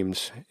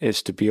dreams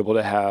is to be able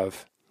to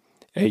have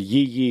a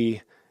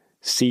Yee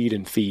seed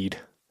and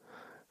feed,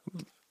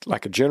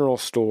 like a general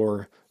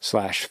store /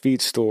 feed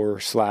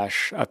store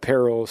 /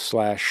 apparel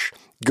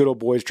 / good old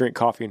boys drink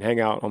coffee and hang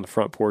out on the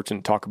front porch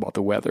and talk about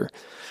the weather.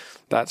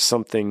 That's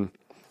something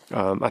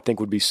I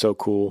think would be so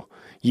cool.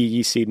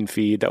 Yee Seed and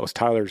Feed. That was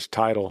Tyler's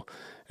title.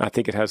 I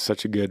think it has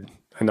such a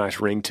nice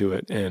ring to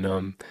it.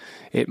 And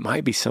it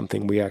might be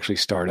something we actually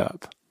start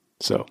up.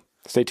 So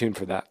stay tuned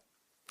for that.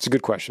 It's a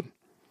good question.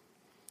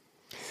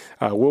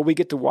 Will we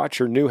get to watch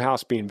your new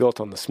house being built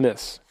on the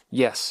Smiths?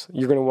 Yes,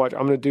 you're going to watch.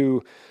 I'm going to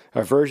do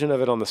a version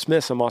of it on the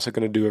Smiths. I'm also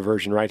going to do a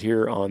version right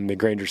here on the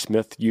Granger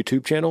Smith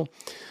YouTube channel.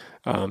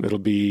 It'll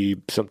be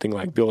something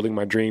like building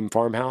my dream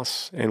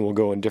farmhouse, and we'll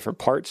go in different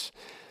parts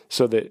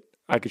so that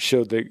I could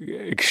show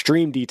the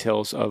extreme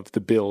details of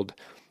the build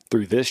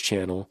through this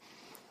channel,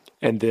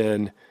 and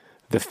then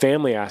the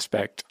family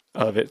aspect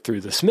of it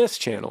through the Smiths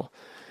channel.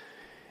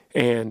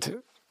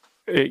 And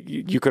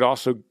you could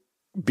also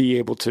be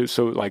able to,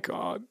 so like,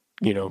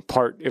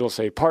 it'll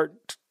say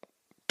part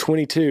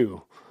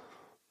 22,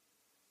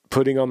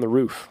 putting on the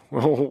roof,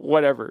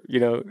 whatever,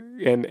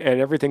 and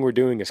everything we're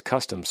doing is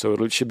custom. So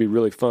it should be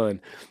really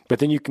fun. But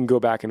then you can go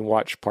back and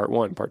watch part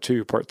 1, part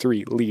 2, part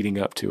 3 leading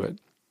up to it.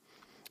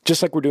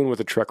 Just like we're doing with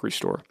the truck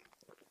restore.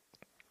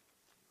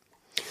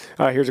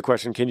 Here's a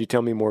question. Can you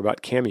tell me more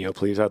about Cameo,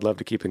 please? I'd love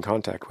to keep in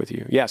contact with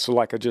you. Yeah, so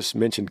like I just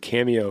mentioned,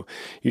 Cameo,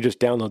 you just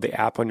download the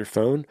app on your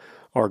phone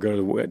or go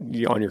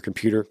to on your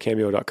computer,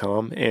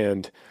 cameo.com,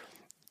 and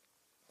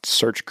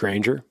search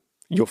Granger.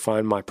 You'll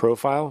find my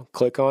profile,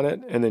 click on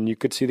it, and then you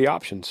could see the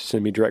options.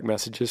 Send me direct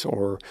messages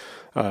or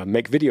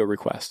make video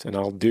requests, and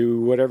I'll do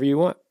whatever you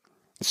want.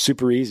 It's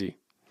super easy.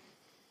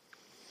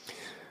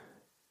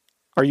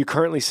 Are you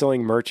currently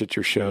selling merch at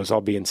your shows?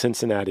 I'll be in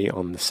Cincinnati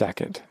on the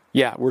 2nd.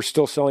 Yeah, we're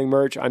still selling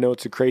merch. I know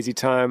it's a crazy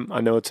time.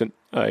 I know it's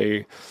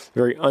a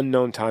very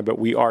unknown time, but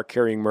we are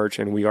carrying merch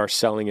and we are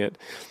selling it.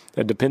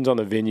 It depends on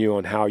the venue,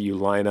 on how you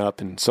line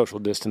up and social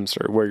distance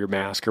or wear your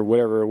mask or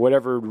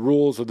whatever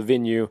rules of the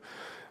venue.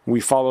 We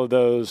follow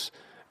those,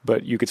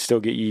 but you could still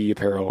get Yee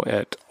apparel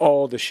at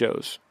all the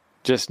shows.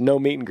 Just no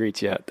meet and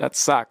greets yet. That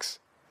sucks.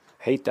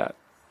 Hate that.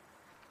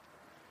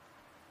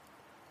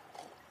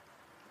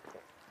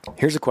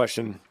 Here's a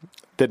question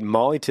that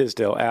Molly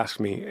Tisdale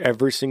asks me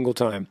every single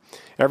time.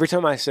 Every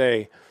time I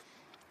say,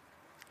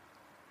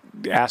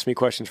 ask me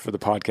questions for the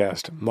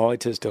podcast, Molly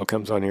Tisdale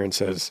comes on here and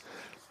says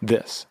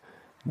this: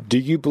 do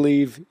you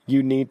believe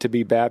you need to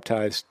be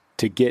baptized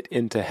to get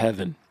into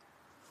heaven?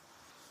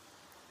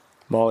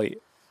 Molly,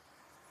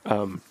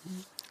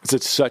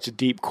 it's such a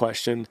deep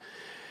question,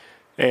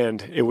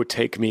 and it would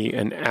take me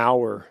an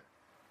hour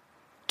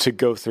to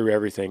go through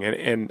everything.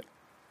 And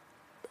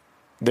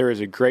there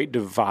is a great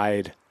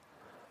divide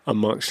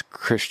amongst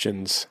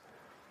Christians.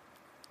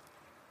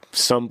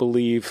 Some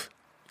believe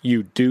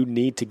you do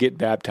need to get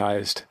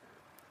baptized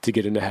to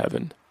get into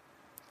heaven.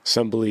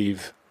 Some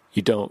believe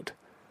you don't,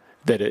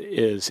 that it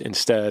is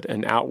instead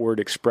an outward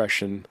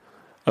expression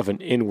of an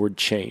inward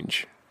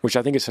change, which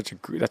I think is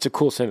that's a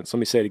cool sentence. Let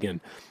me say it again.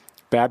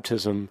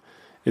 Baptism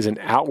is an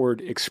outward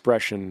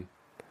expression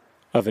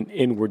of an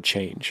inward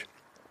change.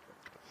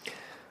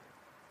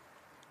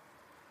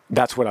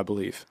 That's what I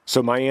believe.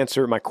 So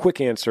my quick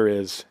answer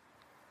is,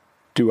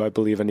 do I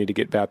believe I need to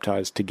get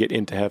baptized to get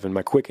into heaven?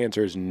 My quick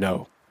answer is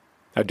no,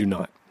 I do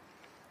not.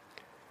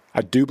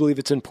 I do believe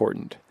it's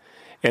important.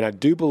 And I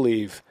do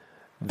believe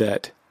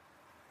that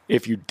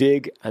if you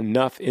dig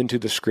enough into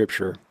the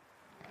scripture,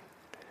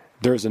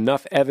 there's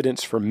enough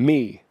evidence for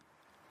me,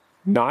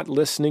 not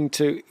listening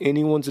to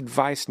anyone's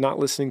advice, not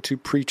listening to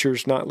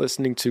preachers, not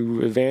listening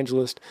to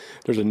evangelists.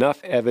 There's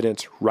enough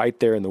evidence right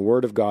there in the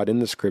Word of God, in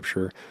the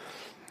scripture,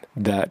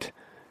 that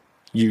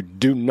you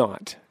do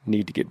not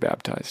need to get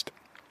baptized.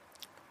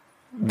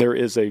 The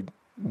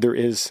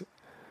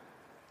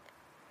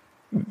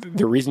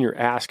reason you're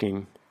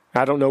asking,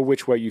 I don't know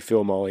which way you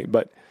feel, Molly,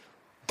 but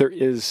there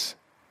is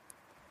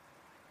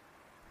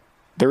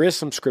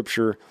some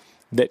scripture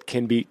that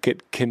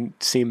can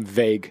seem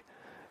vague,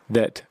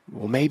 that,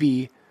 well,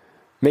 maybe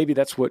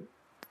that's what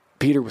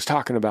Peter was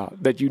talking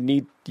about, that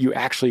you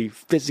actually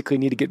physically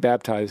need to get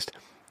baptized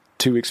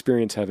to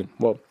experience heaven.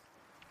 Well,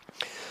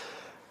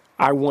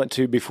 I want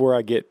to, before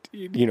I get,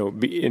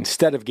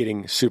 instead of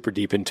getting super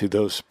deep into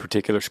those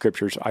particular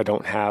scriptures, I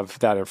don't have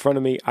that in front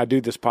of me. I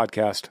do this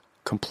podcast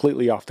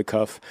completely off the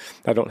cuff.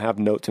 I don't have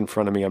notes in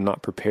front of me. I'm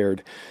not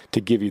prepared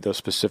to give you those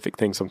specific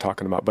things I'm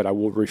talking about, but I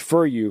will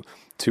refer you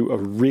to a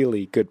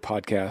really good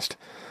podcast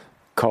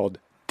called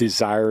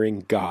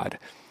Desiring God.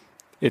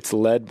 It's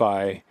led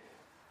by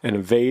an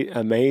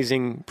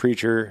amazing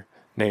preacher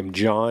named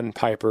John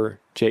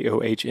Piper,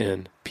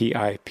 John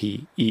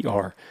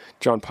Piper.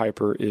 John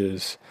Piper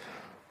is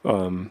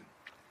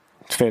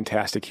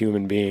fantastic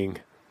human being,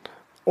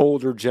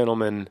 older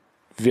gentleman,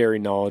 very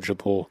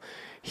knowledgeable.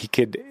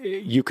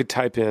 You could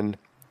type in,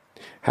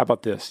 how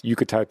about this? You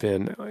could type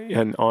in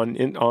on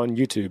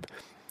YouTube,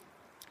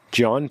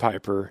 John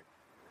Piper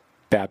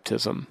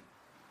baptism,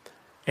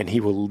 and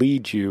he will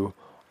lead you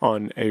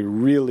on a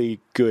really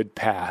good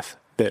path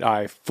that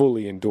I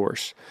fully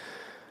endorse.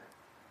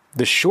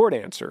 The short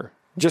answer,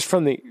 just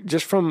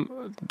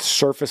from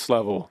surface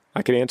level,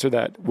 I could answer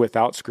that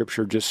without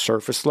scripture, just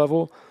surface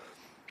level,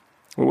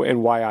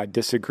 and why I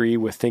disagree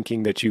with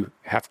thinking that you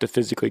have to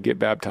physically get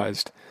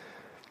baptized,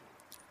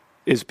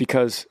 is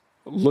because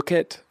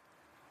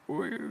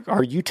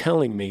are you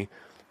telling me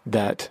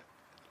that,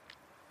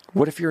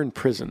 what if you're in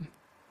prison?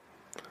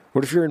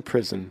 What if you're in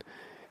prison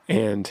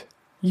and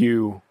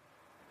you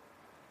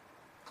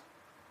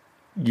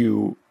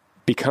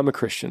become a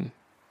Christian,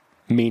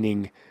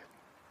 meaning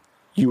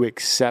you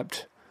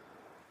accept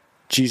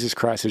Jesus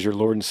Christ as your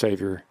Lord and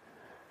Savior,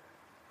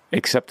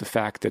 accept the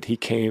fact that he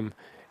came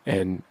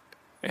and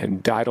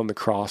died on the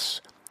cross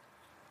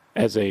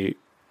as a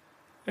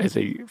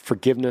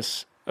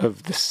forgiveness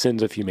of the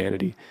sins of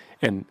humanity,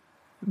 and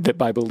that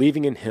by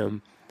believing in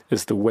him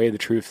is the way, the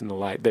truth, and the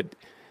light,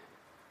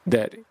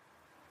 that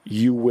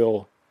you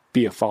will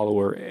be a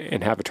follower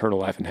and have eternal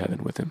life in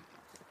heaven with him.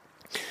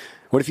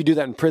 What if you do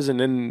that in prison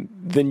and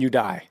then you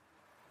die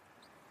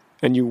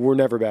and you were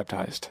never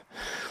baptized?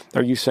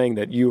 Are you saying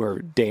that you are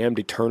damned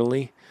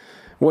eternally?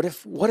 What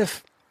if,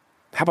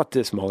 how about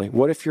this, Molly?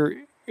 What if you're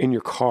in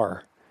your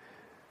car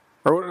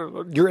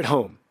or you're at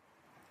home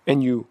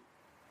and you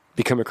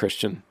become a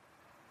Christian,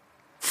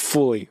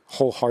 fully,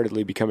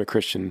 wholeheartedly become a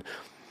Christian,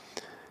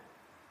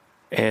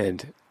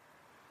 and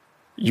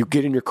you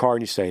get in your car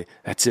and you say,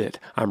 that's it,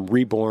 I'm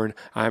reborn,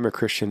 I'm a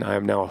Christian, I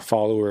am now a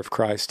follower of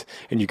Christ,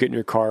 and you get in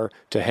your car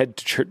to head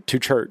to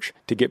church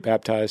to get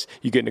baptized,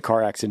 you get in a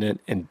car accident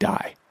and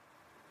die.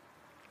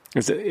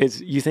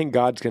 You think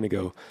God's going to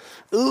go,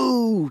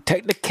 ooh,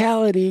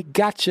 technicality,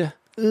 gotcha,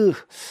 ooh,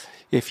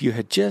 if you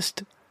had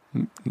just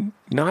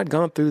not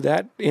gone through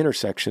that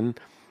intersection,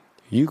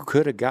 you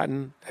could have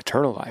gotten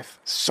eternal life.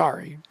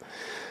 Sorry.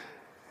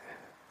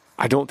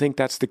 I don't think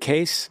that's the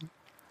case.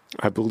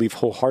 I believe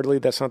wholeheartedly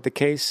that's not the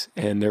case.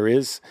 And there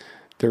is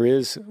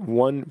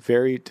one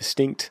very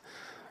distinct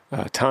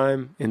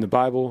time in the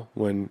Bible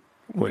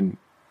when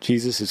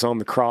Jesus is on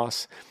the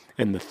cross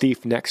and the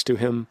thief next to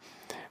him,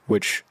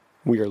 which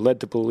we are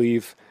led to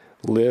believe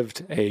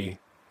lived a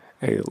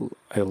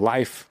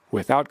life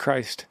without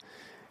Christ.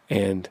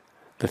 And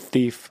the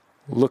thief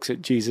looks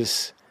at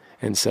Jesus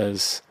and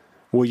says,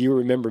 will you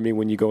remember me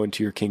when you go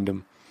into your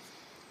kingdom?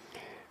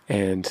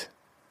 And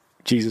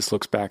Jesus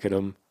looks back at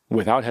him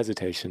without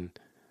hesitation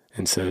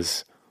and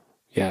says,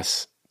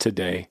 yes,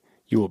 today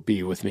you will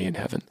be with me in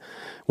heaven.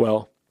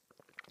 Well,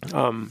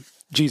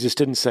 Jesus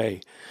didn't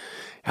say,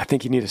 I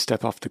think you need to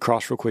step off the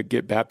cross real quick,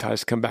 get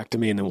baptized, come back to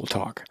me, and then we'll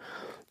talk.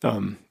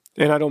 And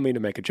I don't mean to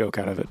make a joke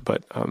out of it,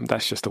 but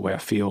that's just the way I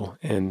feel.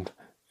 And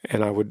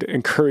I would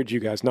encourage you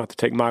guys not to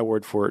take my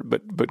word for it,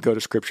 but go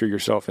to Scripture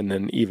yourself, and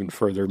then even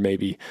further,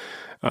 maybe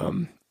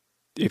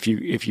if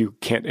you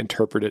can't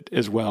interpret it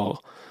as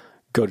well,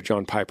 go to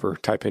John Piper,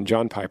 type in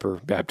John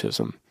Piper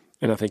baptism,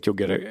 and I think you'll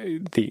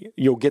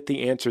get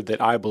the answer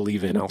that I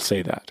believe in. I'll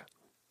say that.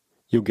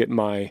 You'll get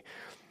my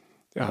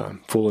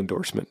full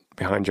endorsement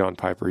behind John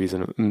Piper. He's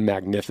a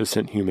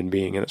magnificent human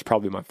being, and it's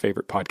probably my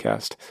favorite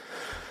podcast.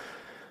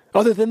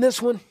 Other than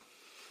this one,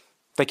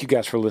 thank you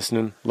guys for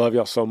listening. Love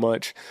y'all so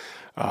much.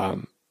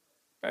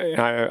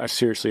 I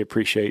seriously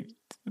appreciate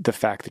the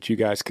fact that you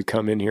guys could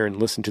come in here and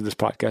listen to this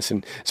podcast,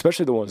 and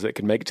especially the ones that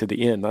can make it to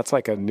the end. That's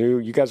like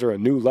you guys are a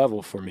new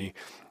level for me.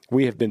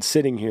 We have been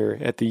sitting here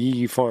at the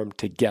UU Farm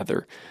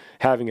together,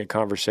 having a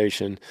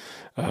conversation.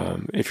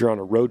 If you're on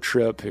a road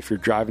trip, if you're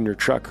driving your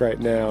truck right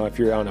now, if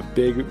you're on a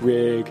big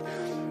rig,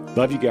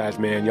 love you guys,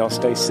 man. Y'all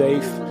stay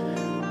safe.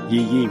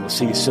 Yee. We'll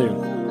see you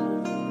soon.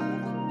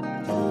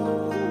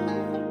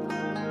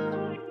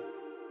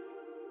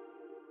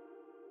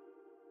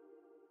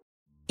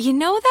 You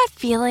know that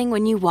feeling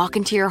when you walk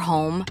into your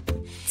home,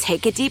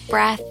 take a deep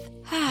breath,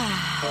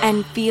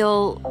 and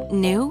feel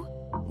new?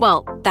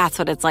 Well, that's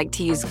what it's like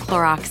to use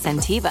Clorox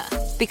Scentiva.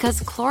 Because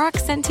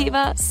Clorox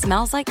Scentiva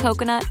smells like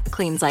coconut,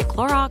 cleans like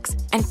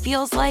Clorox, and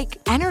feels like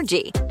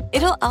energy.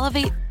 It'll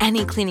elevate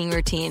any cleaning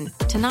routine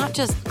to not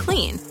just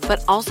clean,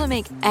 but also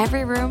make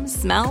every room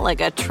smell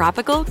like a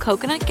tropical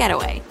coconut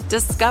getaway.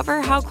 Discover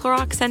how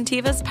Clorox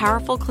Scentiva's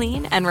powerful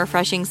clean and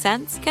refreshing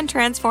scents can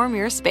transform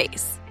your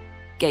space.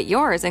 Get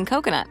yours in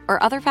coconut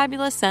or other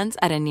fabulous scents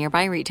at a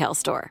nearby retail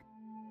store.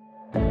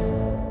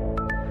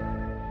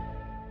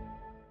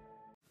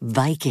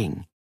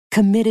 Viking,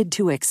 committed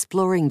to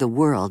exploring the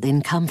world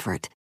in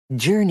comfort.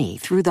 Journey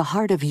through the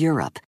heart of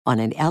Europe on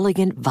an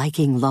elegant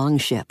Viking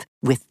longship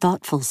with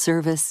thoughtful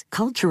service,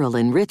 cultural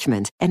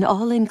enrichment, and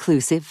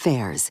all-inclusive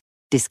fares.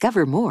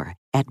 Discover more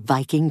at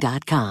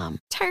Viking.com.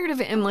 Tired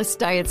of endless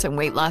diets and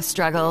weight loss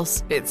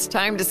struggles? It's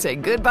time to say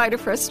goodbye to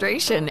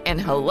frustration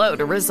and hello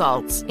to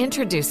results.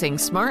 Introducing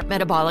Smart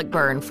Metabolic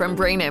Burn from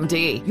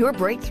BrainMD, your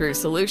breakthrough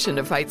solution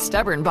to fight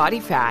stubborn body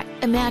fat.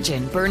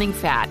 Imagine burning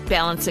fat,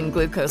 balancing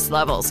glucose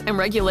levels, and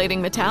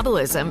regulating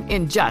metabolism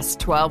in just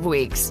 12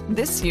 weeks.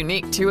 This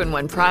unique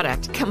 2-in-1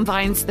 product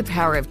combines the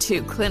power of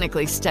 2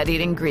 clinically studied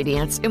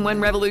ingredients in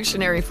one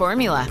revolutionary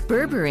formula.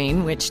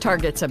 Berberine, which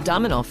targets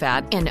abdominal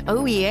fat, and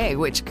OEA,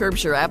 which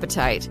curbs your appetite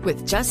appetite.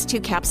 With just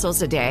 2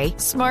 capsules a day,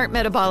 Smart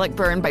Metabolic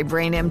Burn by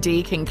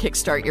BrainMD can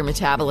kickstart your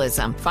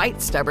metabolism,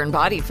 fight stubborn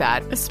body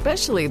fat,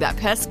 especially that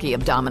pesky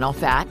abdominal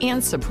fat,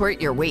 and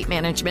support your weight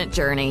management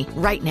journey.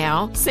 Right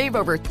now, save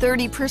over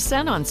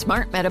 30% on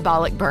Smart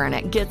Metabolic Burn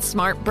at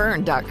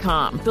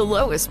GetSmartBurn.com. The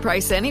lowest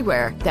price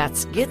anywhere.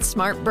 That's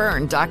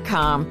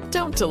GetSmartBurn.com.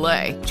 Don't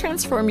delay.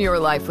 Transform your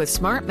life with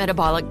Smart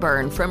Metabolic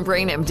Burn from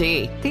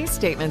BrainMD. These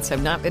statements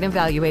have not been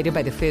evaluated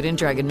by the Food and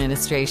Drug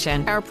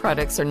Administration. Our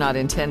products are not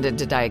intended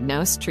to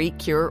diagnose, treat,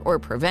 cure, or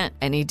prevent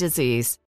any disease.